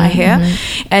from my hair.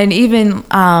 And even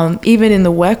in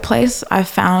the workplace, I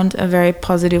found a very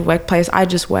positive workplace. I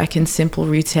just work in simple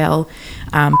retail.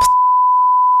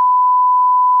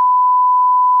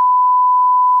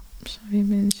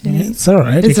 It's all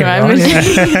right. It's all right.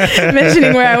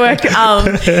 Mentioning where I work.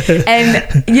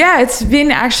 And yeah, it's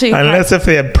been actually... Unless if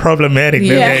they're problematic, then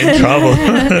they're in trouble.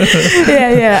 And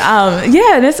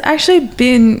it's actually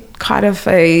been kind of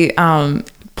a...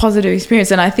 positive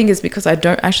experience, and I think it's because I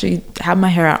don't actually have my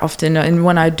hair out often, and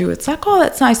when I do, it's like, oh,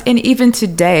 that's nice. And even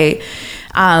today,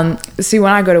 see,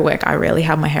 when I go to work, I rarely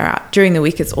have my hair out. During the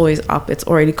week, it's always up, it's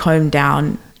already combed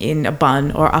down in a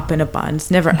bun or up in a bun, it's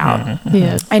never out.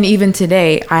 And even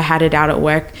today, I had it out at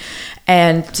work,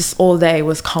 and just all day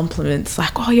was compliments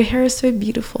like, oh, your hair is so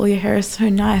beautiful, your hair is so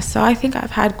nice. So I think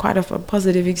I've had quite a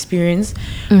positive experience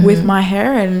with my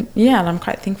hair, and I'm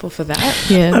quite thankful for that.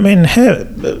 I mean,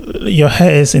 your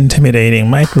hair is intimidating.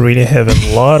 Mike really have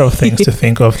a lot of things to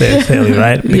think of there, Sally,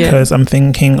 right? Because I'm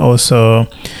thinking also,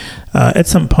 at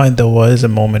some point there was a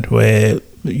moment where,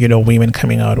 women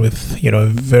coming out with,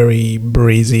 very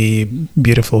breezy,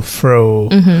 beautiful fro.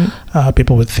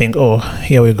 People would think, oh,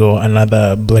 here we go,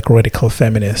 another black radical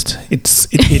feminist.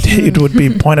 It would be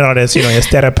pointed out as, a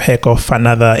startup hack of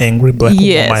another angry black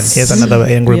woman. Here's another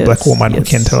angry black woman who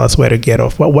can tell us where to get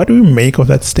off. What do we make of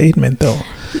that statement, though?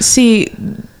 See,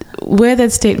 where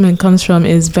that statement comes from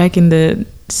is back in the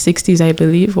 60s, I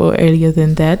believe, or earlier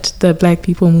than that, the Black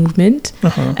People movement.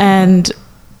 And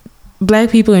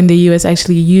Black people in the US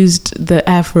actually used the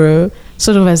Afro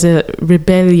sort of as a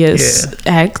rebellious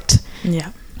act.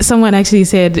 someone actually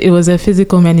said it was a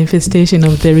physical manifestation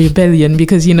of the rebellion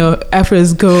because,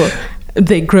 Afros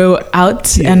they grow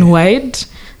out and wide.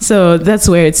 So that's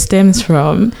where it stems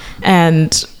from.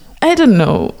 And I don't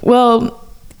know. Well,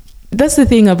 that's the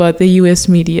thing about the US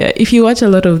media. If you watch a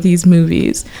lot of these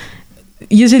movies,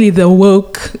 usually the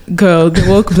woke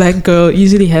black girl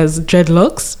usually has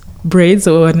dreadlocks, braids,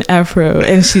 or an afro,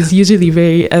 and she's usually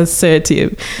very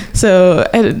assertive. So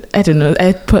I don't know.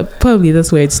 Probably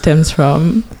that's where it stems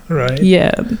from. Right.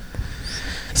 Yeah.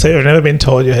 So you've never been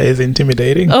told your hair is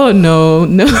intimidating? Oh, no.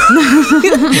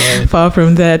 Right. Far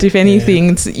from that. If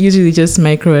anything, it's usually just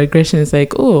microaggressions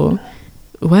like, oh,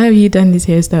 why have you done this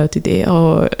hairstyle today?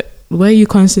 Or why are you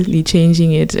constantly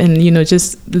changing it? And,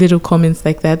 just little comments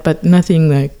like that, but nothing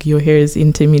like your hair is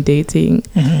intimidating.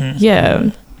 Mm-hmm.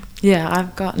 Yeah. Yeah,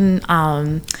 I've gotten,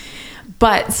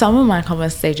 but some of my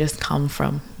comments, they just come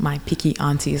from my picky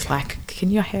aunties, like, can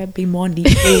your hair be more neat,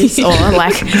 please? Or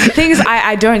like things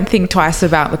I don't think twice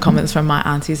about the comments from my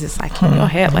aunties. It's like, can your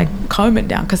hair, like, comb it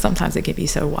down? Because sometimes it can be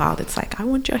so wild. It's like, I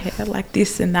want your hair like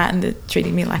this and that, and they're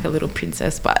treating me like a little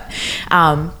princess. But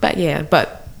a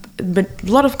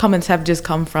lot of comments have just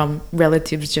come from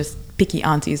relatives, just picky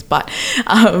aunties, but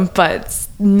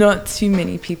not too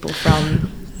many people from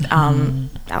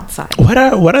outside. What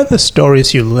are the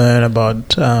stories you learn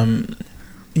about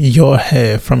your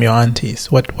hair from your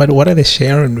aunties? What are they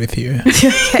sharing with you?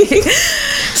 Okay.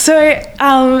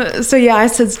 So yeah,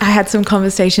 I had some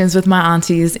conversations with my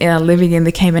aunties living in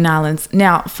the Cayman Islands.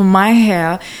 Now, for my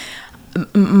hair,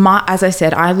 as I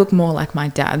said, I look more like my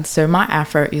dad. So my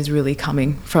afro is really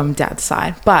coming from dad's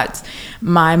side, but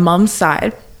my mum's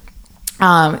side,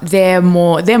 they're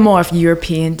more of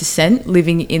European descent,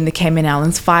 living in the Cayman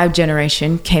Islands,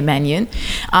 5-generation Caymanian,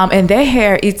 and their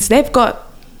hair, they've got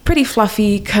pretty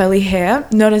fluffy curly hair,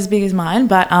 not as big as mine,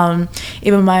 but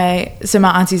even my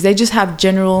aunties, they just have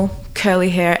general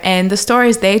curly hair. And the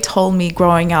stories they told me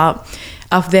growing up,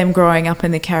 of them growing up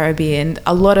in the Caribbean,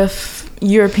 a lot of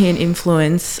European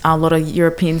influence, a lot of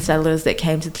European settlers that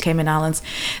came to the Cayman Islands,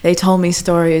 they told me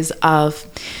stories of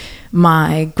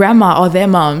my grandma or their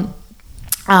mum.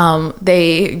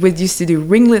 They used to do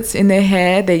ringlets in their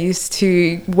hair. They used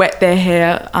to wet their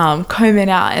hair, comb it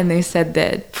out, and they said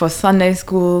that for Sunday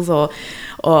schools or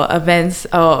events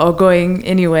or going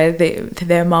anywhere,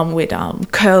 their mum would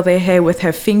curl their hair with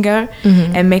her finger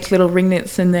and make little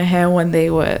ringlets in their hair when they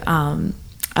were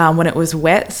when it was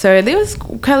wet. So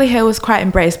curly hair was quite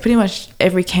embraced. Pretty much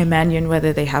every Caymanian,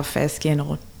 whether they have fair skin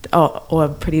or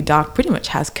pretty dark, pretty much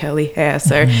has curly hair.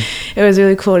 So it was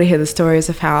really cool to hear the stories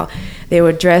of how they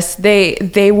were dressed.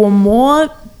 They were more,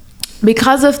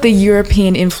 because of the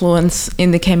European influence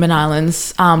in the Cayman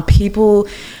Islands,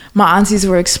 my aunties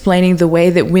were explaining the way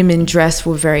that women dress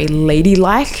were very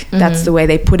ladylike. That's the way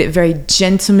they put it, very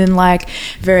gentlemanlike,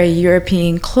 very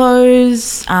European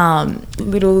clothes,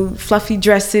 little fluffy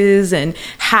dresses and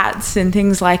hats and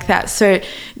things like that. So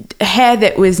hair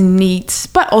that was neat,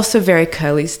 but also very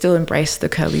curly, still embraced the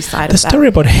curly side of that. The story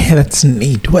about hair that's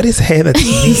neat. What is hair that's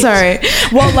neat? Sorry.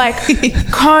 Well, like,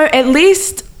 at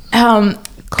least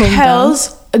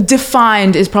curls...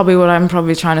 Defined is probably what I'm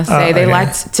probably trying to say. They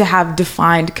liked to have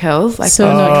defined curls, like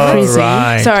so not frizzy.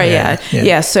 Right. Sorry,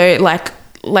 yeah. So like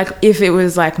if it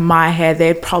was like my hair,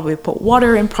 they'd probably put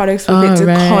water in products with it to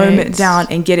comb it down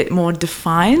and get it more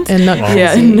defined and not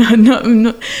frizzy.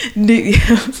 No.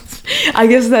 I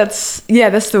guess that's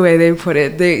the way they put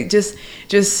it. They just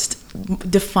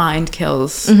defined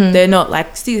curls. They're not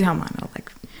like, see how mine are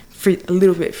like a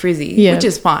little bit frizzy, which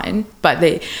is fine, but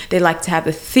they like to have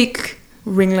a thick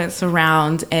ringlets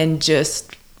around and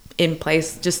just in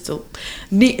place, just to,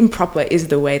 neat and proper is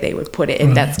the way they would put it.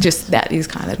 And that is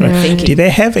kind of their thinking. Do they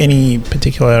have any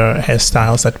particular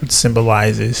hairstyles that would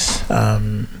symbolize this,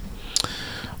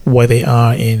 where they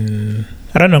are in,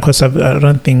 I don't know, because I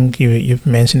don't think you've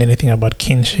mentioned anything about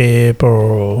kinship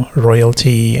or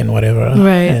royalty and whatever,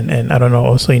 right? And I don't know,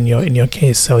 also in your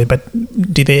case, Sally, but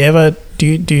do they ever do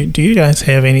you guys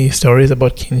have any stories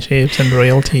about kinships and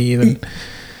royalty and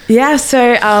Yeah,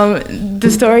 so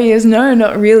the story is no,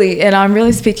 not really. And I'm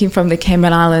really speaking from the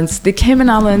Cayman Islands. The Cayman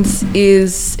Islands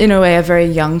is, in a way, a very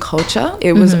young culture.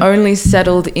 It was only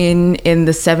settled in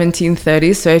the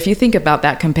 1730s. So if you think about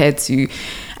that compared to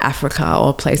Africa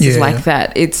or places like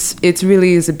that, it's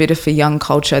really is a bit of a young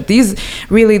culture. The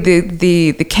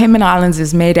Cayman Islands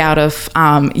is made out of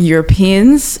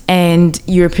Europeans and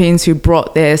Europeans who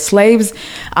brought their slaves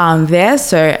there.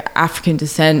 So African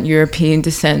descent, European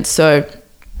descent. So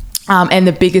and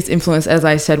the biggest influence, as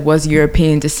I said, was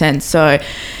European descent. So,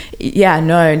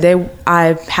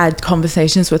 I had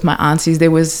conversations with my aunties.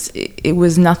 It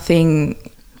was nothing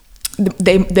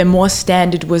their more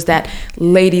standard was that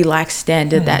ladylike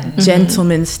standard, that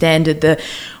gentleman standard,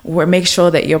 where make sure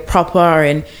that you're proper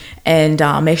and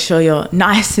make sure you're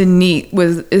nice and neat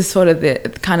is sort of the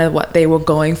kind of what they were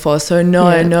going for. So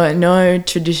no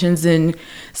traditions and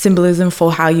symbolism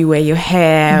for how you wear your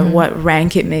hair, what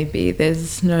rank it may be.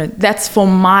 There's no. That's for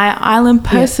my island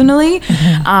personally.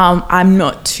 I'm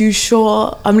not too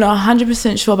sure. I'm not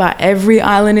 100% sure about every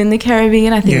island in the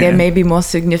Caribbean. I think there may be more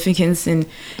significance in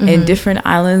different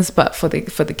islands, but for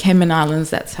the Cayman Islands,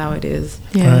 that's how it is.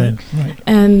 Yeah. Right.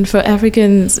 And for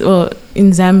Africans, well,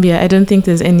 in Zambia, I don't think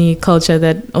there's any culture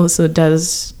that also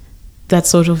does that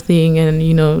sort of thing and,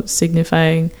 you know,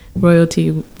 signifying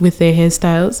royalty with their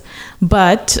hairstyles.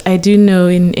 But I do know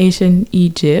in ancient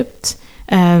Egypt,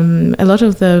 a lot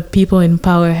of the people in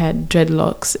power had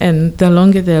dreadlocks, and the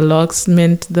longer their locks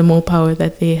meant the more power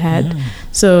that they had.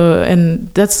 So, and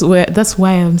that's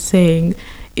why I'm saying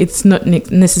it's not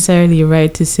necessarily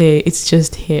right to say it's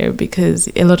just hair, because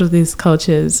a lot of these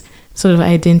cultures sort of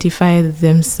identify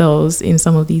themselves in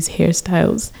some of these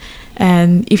hairstyles.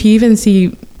 And if you even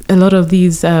see a lot of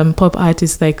these pop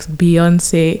artists like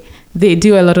Beyonce, they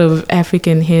do a lot of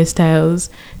African hairstyles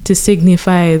to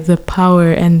signify the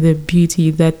power and the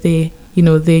beauty that they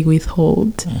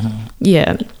withhold.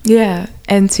 Yeah.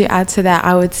 And to add to that,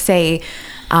 I would say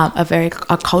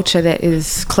a culture that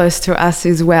is close to us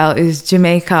as well is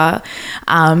Jamaica.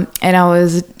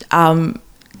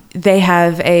 They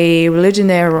have a religion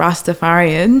there,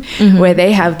 Rastafarian, where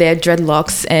they have their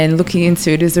dreadlocks, and looking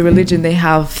into it is a religion they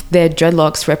have. Their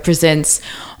dreadlocks represents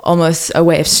almost a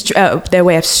way of their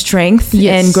way of strength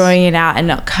and growing it out and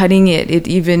not cutting it. It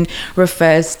even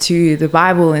refers to the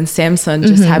Bible and Samson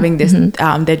just having this.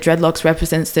 Their dreadlocks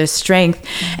represents their strength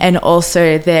and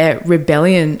also their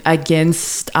rebellion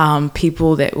against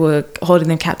people that were holding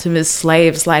them captive as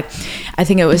slaves. Like, I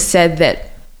think it was said that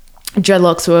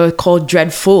dreadlocks were called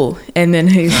dreadful, and then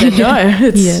he said no,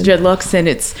 it's dreadlocks, and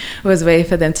it was a way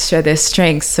for them to show their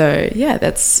strength. So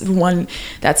that's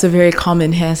a very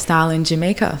common hairstyle in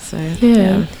Jamaica. So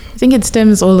I think it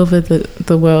stems all over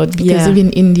the world, because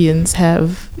even Indians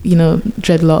have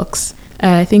dreadlocks.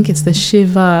 I think it's the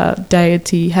Shiva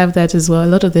deity have that as well. A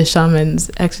lot of the shamans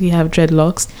actually have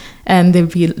dreadlocks, and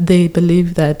they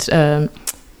believe that the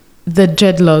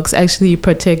dreadlocks actually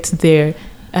protect their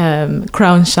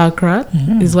crown chakra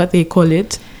is what they call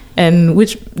it, and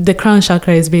which the crown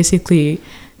chakra is basically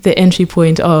the entry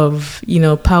point of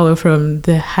power from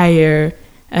the higher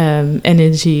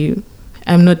energy.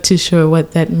 I'm not too sure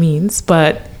what that means,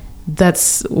 but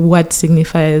that's what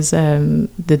signifies the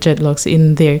dreadlocks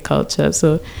in their culture.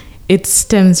 So it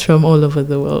stems from all over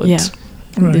the world.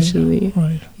 Literally.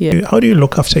 Right. How do you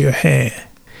look after your hair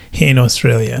here in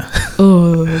Australia?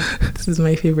 Oh, this is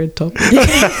my favorite topic.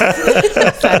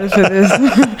 Excited for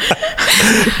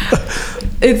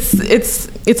this.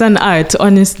 It's an art,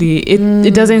 honestly.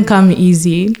 It doesn't come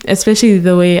easy, especially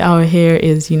the way our hair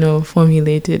is,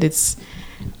 formulated.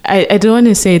 I don't want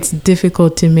to say it's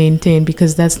difficult to maintain,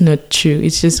 because that's not true.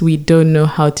 It's just we don't know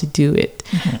how to do it.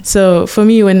 So for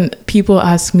me, when people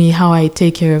ask me how I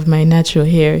take care of my natural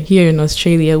hair here in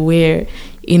Australia, where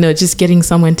just getting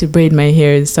someone to braid my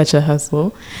hair is such a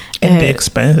hustle. And they're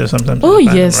expensive sometimes. Oh,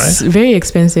 yes, right? Very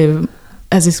expensive.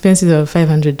 As expensive as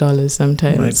 $500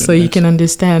 sometimes. So you can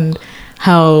understand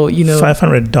how,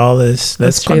 $500.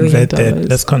 Let's convert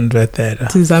that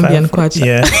to Zambian kwacha.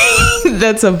 Yeah.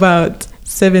 That's about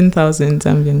 7,000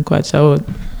 Zambian kwacha, or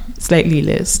slightly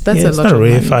less. That's a lot of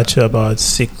money. It's not really far to about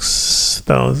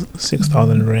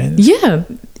 6,000 rand. Yeah,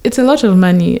 it's a lot of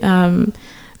money.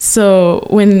 So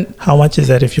how much is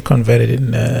that if you convert it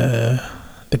in the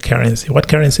currency? What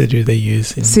currency do they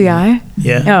use in CI?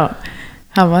 Yeah. Oh,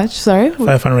 how much? Sorry.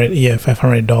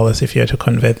 $500 if you had to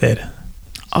convert that.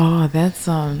 Oh, that's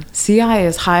CI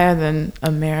is higher than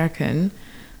American,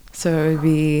 so it would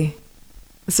be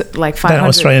like 500.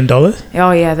 Australian dollars?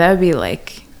 Oh yeah, that would be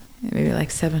maybe like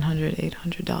 $700,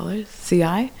 $800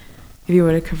 CI. If you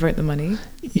were to convert the money.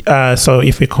 So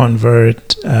if we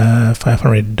convert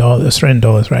 $500 Australian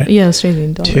dollars, right? Yeah,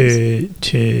 Australian dollars.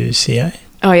 To CI?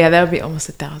 Oh yeah, that would be almost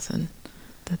 1,000.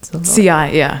 That's a lot.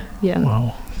 CI, yeah.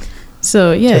 Wow.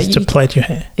 So just to plait your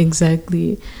hair.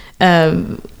 Exactly.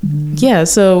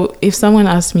 So if someone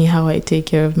asks me how I take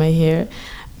care of my hair,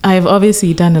 I've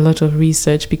obviously done a lot of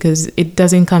research, because it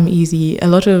doesn't come easy. A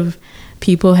lot of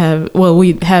people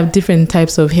we have different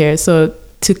types of hair. So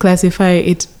to classify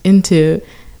it into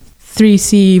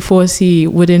 3C, 4C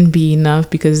wouldn't be enough,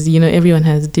 because, everyone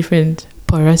has different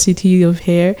porosity of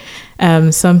hair.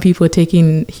 Some people take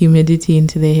in humidity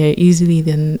into their hair easily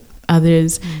than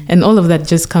others, and all of that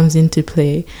just comes into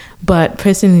play. But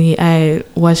personally, I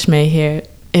wash my hair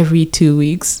every 2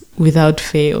 weeks without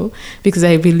fail, because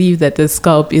I believe that the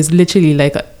scalp is literally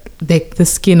like the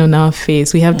skin on our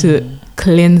face. We have to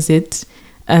cleanse it,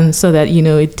 and so that, you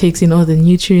know, it takes in all the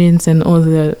nutrients and all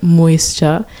the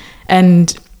moisture.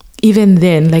 And even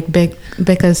then, like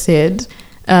Becca said,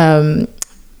 a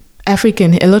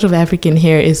lot of African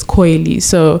hair is coily.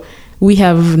 So we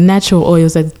have natural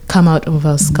oils that come out of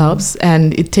our scalps,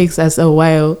 and it takes us a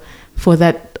while for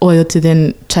that oil to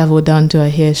then travel down to our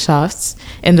hair shafts,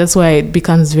 and that's why it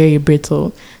becomes very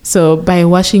brittle. So by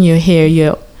washing your hair,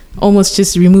 you're almost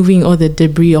just removing all the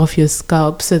debris off your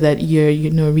scalp, so that you're,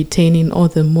 you know, retaining all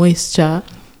the moisture.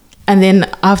 And then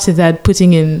after that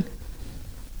putting in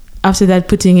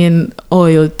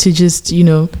oil to just, you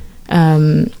know,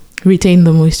 retain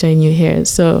the moisture in your hair.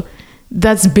 So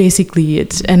that's basically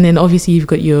it. And then obviously you've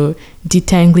got your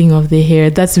detangling of the hair.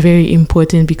 That's very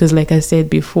important, because like I said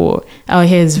before, our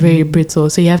hair is very brittle,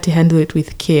 so you have to handle it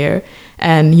with care,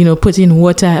 and, you know, put in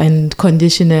water and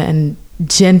conditioner and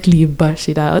gently brush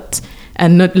it out,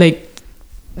 and not like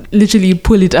literally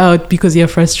pull it out because you're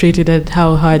frustrated at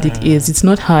how hard it is. It's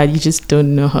not hard, you just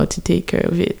don't know how to take care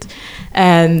of it.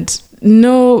 And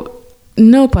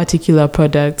no particular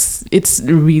products. It's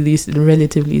really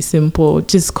relatively simple.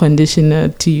 Just conditioner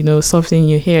to, you know, soften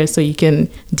your hair so you can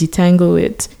detangle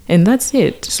it, and that's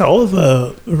it. So all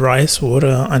the rice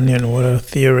water, onion water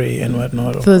theory and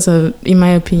whatnot, those are, in my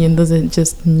opinion, those are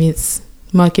just myths,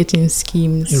 marketing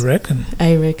schemes. You reckon?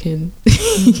 I reckon.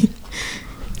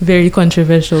 Very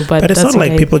controversial, but it's that's not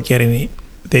like people getting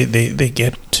they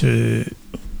get to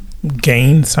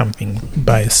gain something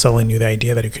by selling you the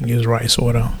idea that you can use rice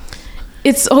water.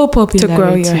 It's all popularity. To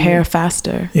grow your hair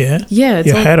faster. Yeah? Yeah.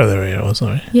 You're ahead of the radar also,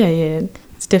 right? Yeah.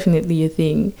 It's definitely a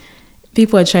thing.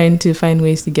 People are trying to find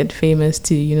ways to get famous,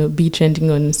 to, you know, be trending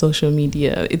on social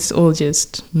media. It's all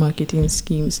just marketing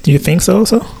schemes. Do you think so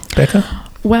also, Becca?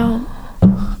 Well,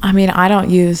 I mean, I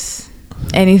don't use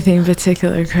anything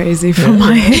particular crazy for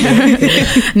my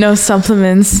hair. No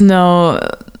supplements, no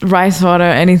rice water,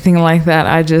 anything like that.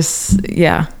 I just,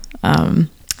 your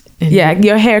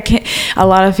hair a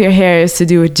lot of your hair is to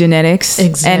do with genetics.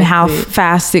 Exactly. And how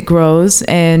fast it grows.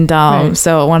 And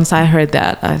so once I heard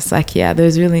that, I was like, yeah,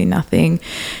 there's really nothing.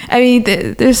 I mean,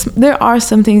 there are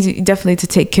some things definitely to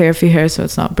take care of your hair so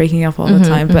it's not breaking up all the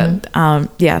time. But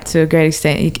to a great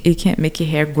extent, you can't make your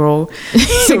hair grow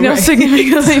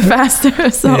significantly faster.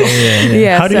 So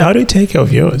how do you take care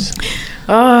of yours?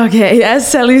 Okay, as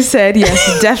Sally said,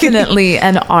 yes, definitely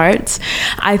an art.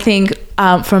 I think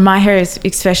for my hair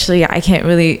especially, I can't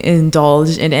really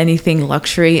indulge in anything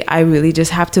luxury. I really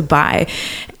just have to buy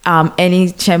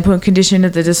any shampoo and conditioner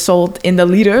that is sold in the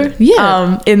liter.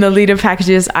 In the liter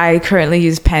packages. I currently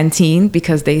use Pantene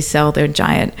because they sell their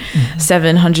giant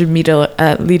 700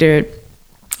 liter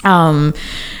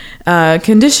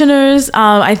conditioners.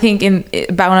 I think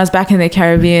when I was back in the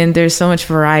Caribbean, there's so much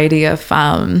variety of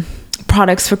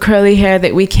products for curly hair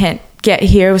that we can't get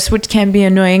here, which can be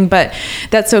annoying, but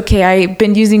that's okay. I've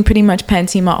been using pretty much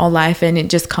Pantene my whole life, and it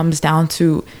just comes down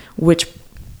to which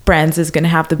brands is going to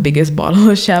have the biggest bottle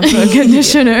of shampoo and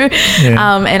conditioner.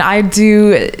 And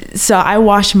I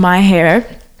wash my hair.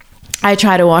 I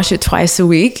try to wash it twice a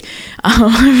week.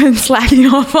 I've been slacking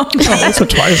off on that. Once or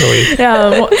twice a week.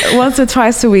 Once or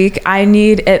twice a week. I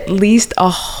need at least a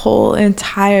whole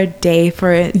entire day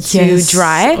for it to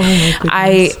dry. Oh my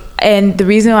goodness. And the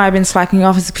reason why I've been slacking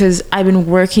off is because I've been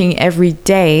working every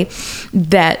day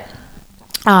that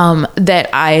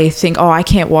I think, I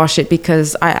can't wash it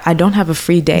because I don't have a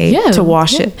free day to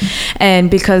wash it.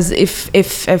 And because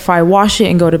if I wash it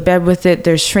and go to bed with it,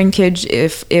 there's shrinkage.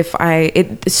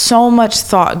 So much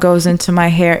thought goes into my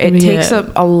hair. It takes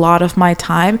up a lot of my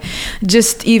time.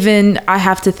 Just even I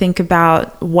have to think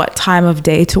about what time of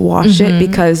day to wash it,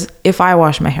 because if I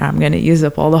wash my hair, I'm going to use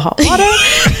up all the hot water.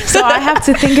 So I have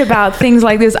to think about things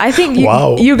like this. I think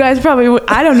you guys probably would,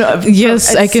 I don't know.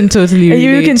 Yes, I can totally relate.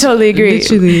 You can totally agree.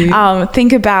 Literally.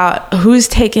 Think about who's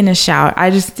taking a shower. I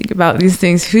just think about these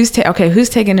things. Who's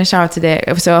taking a shower today?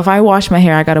 So if I wash my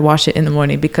hair, I got to wash it in the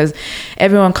morning, because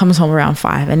everyone comes home around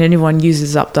 5 and anyone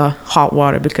uses up the hot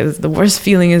water, because the worst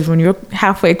feeling is when you're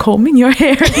halfway combing your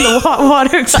hair and the hot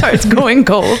water starts going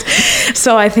cold.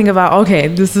 So I think about, okay,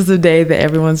 this is the day that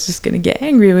everyone's just going to get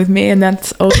angry with me, and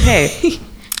that's okay.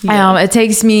 It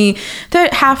takes me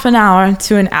half an hour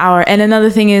to an hour. And another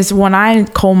thing is when I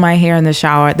comb my hair in the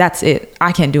shower, that's it.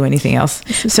 I can't do anything else.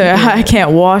 So I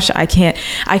can't wash. I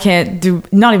can't do,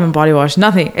 not even body wash,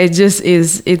 nothing. It just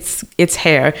is, it's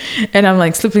hair. And I'm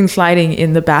like sliding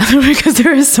in the bathroom because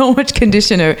there is so much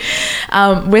conditioner.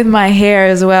 With my hair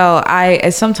as well,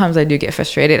 sometimes I do get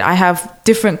frustrated. I have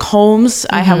different combs.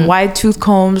 I have wide tooth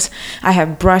combs. I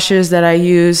have brushes that I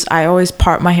use. I always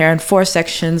part my hair in 4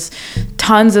 sections,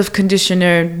 tons of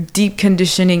conditioner, deep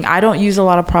conditioning. I don't use a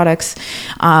lot of products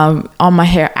on my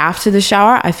hair after the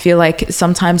shower. I feel like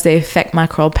sometimes they affect my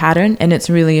curl pattern and it's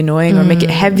really annoying or make it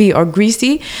heavy or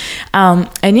greasy. And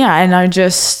I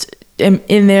just am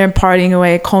in there parting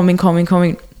away, combing.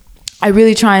 I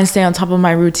really try and stay on top of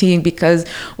my routine because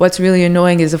what's really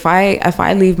annoying is if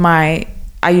I leave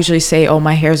I usually say, oh,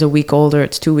 my hair's a week old or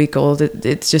it's 2 weeks old.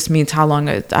 It just means how long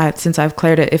since I've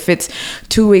cleared it. If it's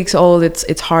 2 weeks old,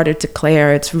 it's harder to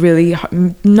clear. It's really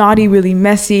knotty, really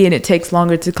messy, and it takes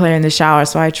longer to clear in the shower.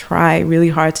 So I try really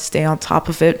hard to stay on top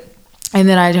of it. And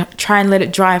then I try and let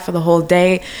it dry for the whole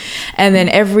day. And then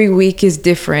every week is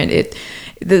different.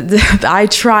 I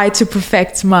try to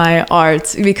perfect my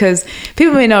art because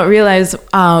people may not realize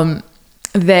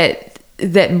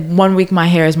that 1 week my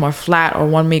hair is more flat, or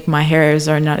 1 week my hairs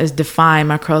are not as defined,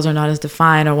 my curls are not as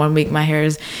defined, or 1 week my hair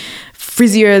is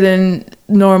frizzier than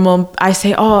normal. I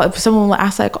say, oh, if someone will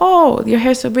ask like, oh, your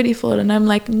hair's so beautiful, and I'm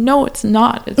like, no, it's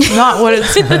not what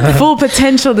it's full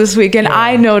potential this week. And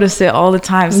I notice it all the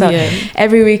time. So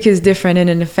every week is different and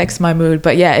it affects my mood.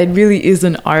 But yeah, it really is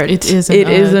an art. It is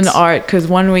an art because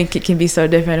 1 week it can be so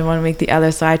different and 1 week the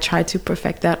other. So I try to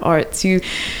perfect that art to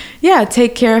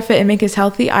take care of it and make it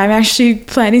healthy. I'm actually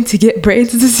planning to get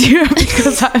braids this year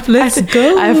because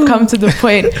I've come to the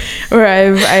point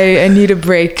where I need a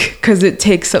break because it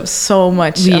takes up so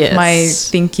much of my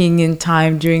thinking and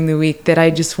time during the week that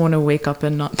I just want to wake up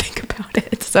and not think about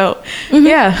it. So,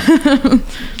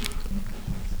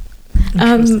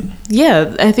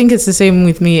 I think it's the same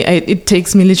with me. It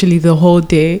takes me literally the whole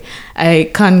day. I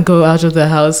can't go out of the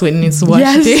house when it's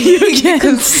wash day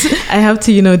because I have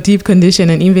to, deep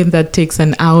condition, and even that takes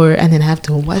an hour, and then I have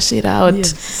to wash it out.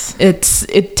 Yes.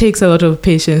 It takes a lot of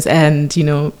patience and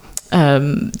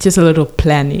just a lot of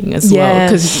planning as well,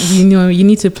 because you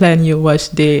need to plan your wash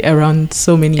day around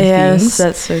so many things. Yes,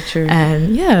 that's so true.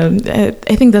 And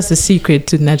I think that's the secret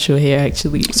to natural hair,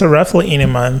 actually. So roughly in a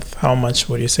month, how much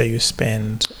would you say you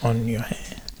spend on your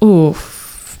hair? Oh,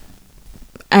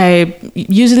 I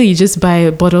usually just buy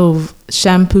a bottle of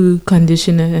shampoo,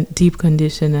 conditioner, deep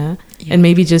conditioner, and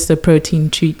maybe just a protein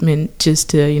treatment just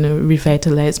to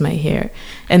revitalize my hair,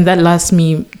 and that lasts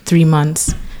me 3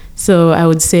 months. So I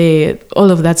would say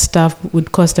all of that stuff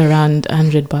would cost around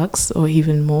 $100 or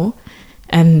even more,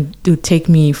 and it would take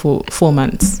me for 4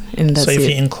 months. And that's so if it.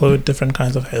 you include different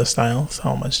kinds of hairstyles,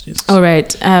 how much do you? All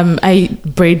right. I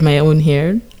braid my own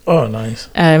hair. Oh, nice.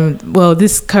 Well,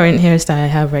 this current hairstyle I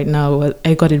have right now,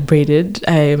 I got it braided.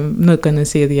 I'm not going to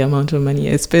say the amount of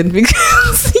money I spent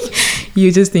because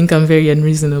you just think I'm very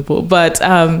unreasonable. But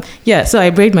so I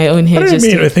braid my own hair. What do you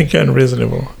mean I think you're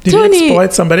unreasonable? Did Tony, you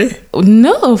exploit somebody?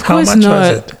 No, of course not. How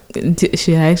much was it?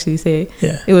 Should I actually say?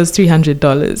 Yeah. It was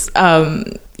 $300.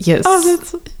 Yes. Oh,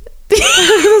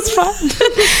 that's fun.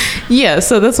 Yeah,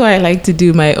 so that's why I like to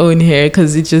do my own hair,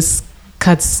 because it just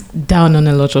cuts down on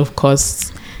a lot of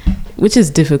costs, which is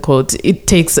difficult. It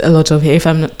takes a lot of hair. If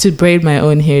I'm not to braid my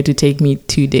own hair, to take me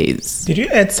 2 days. Did you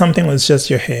add something with just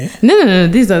your hair? No.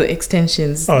 These are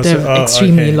extensions. They're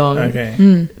extremely long.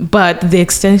 Okay. But the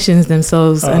extensions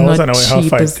themselves are not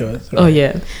cheap. Oh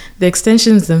yeah, the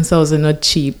extensions themselves are not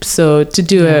cheap. So to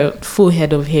do a full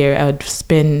head of hair, I would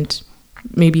spend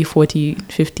maybe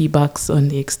 $40-50 on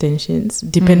the extensions,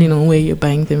 depending on where you're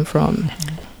buying them from.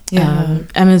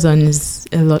 Amazon is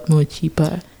a lot more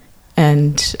cheaper,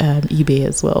 and eBay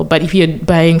as well. But if you're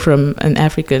buying from an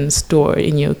African store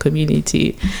in your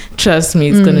community, trust me,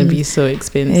 it's going to be so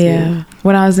expensive. Yeah.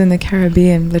 When I was in the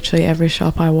Caribbean, literally every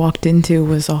shop I walked into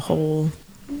was a whole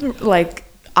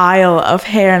aisle of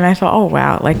hair, and I thought, oh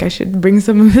wow, I should bring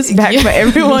some of this back for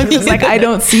everyone, because I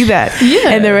don't see that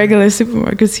in the regular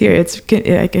supermarkets here.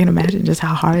 I can imagine just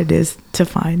how hard it is to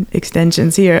find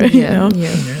extensions here. Yeah.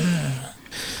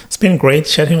 It's been great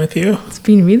chatting with you. It's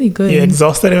been really good. You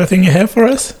exhausted everything you have for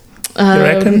us? You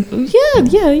reckon?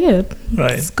 Yeah.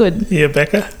 Right. It's good. Yeah,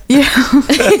 Becca? Yeah.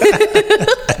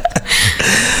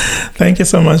 Thank you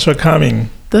so much for coming.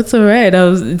 That's all right.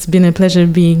 It's been a pleasure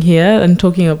being here and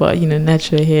talking about,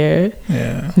 natural hair.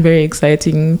 Yeah. Very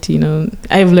exciting to,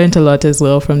 I've learned a lot as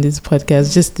well from this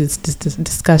podcast. Just this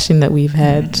discussion that we've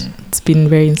had. It's been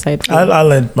very insightful. I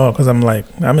learned more because I'm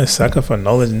a sucker for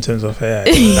knowledge in terms of hair.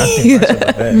 I know nothing much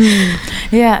about hair.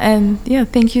 Yeah, and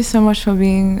thank you so much for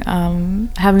being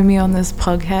having me on this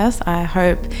podcast. I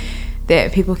hope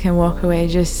that people can walk away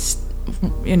just,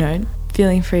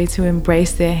 feeling free to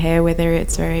embrace their hair, whether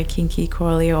it's very kinky,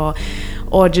 coily,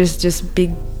 or just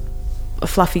big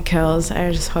fluffy curls.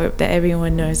 I just hope that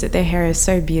everyone knows that their hair is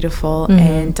so beautiful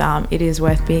and it is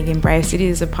worth being embraced. It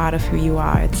is a part of who you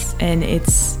are. And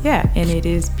it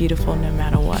is beautiful no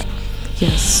matter what.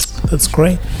 Yes. That's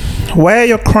great. Wear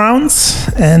your crowns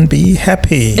and be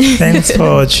happy. Thanks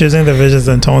for choosing the Visions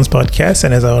and Tones podcast.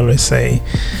 And as I always say,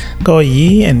 go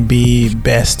ye and be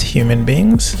best human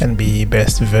beings and be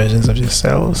best versions of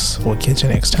yourselves. We'll catch you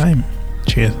next time.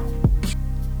 Cheers.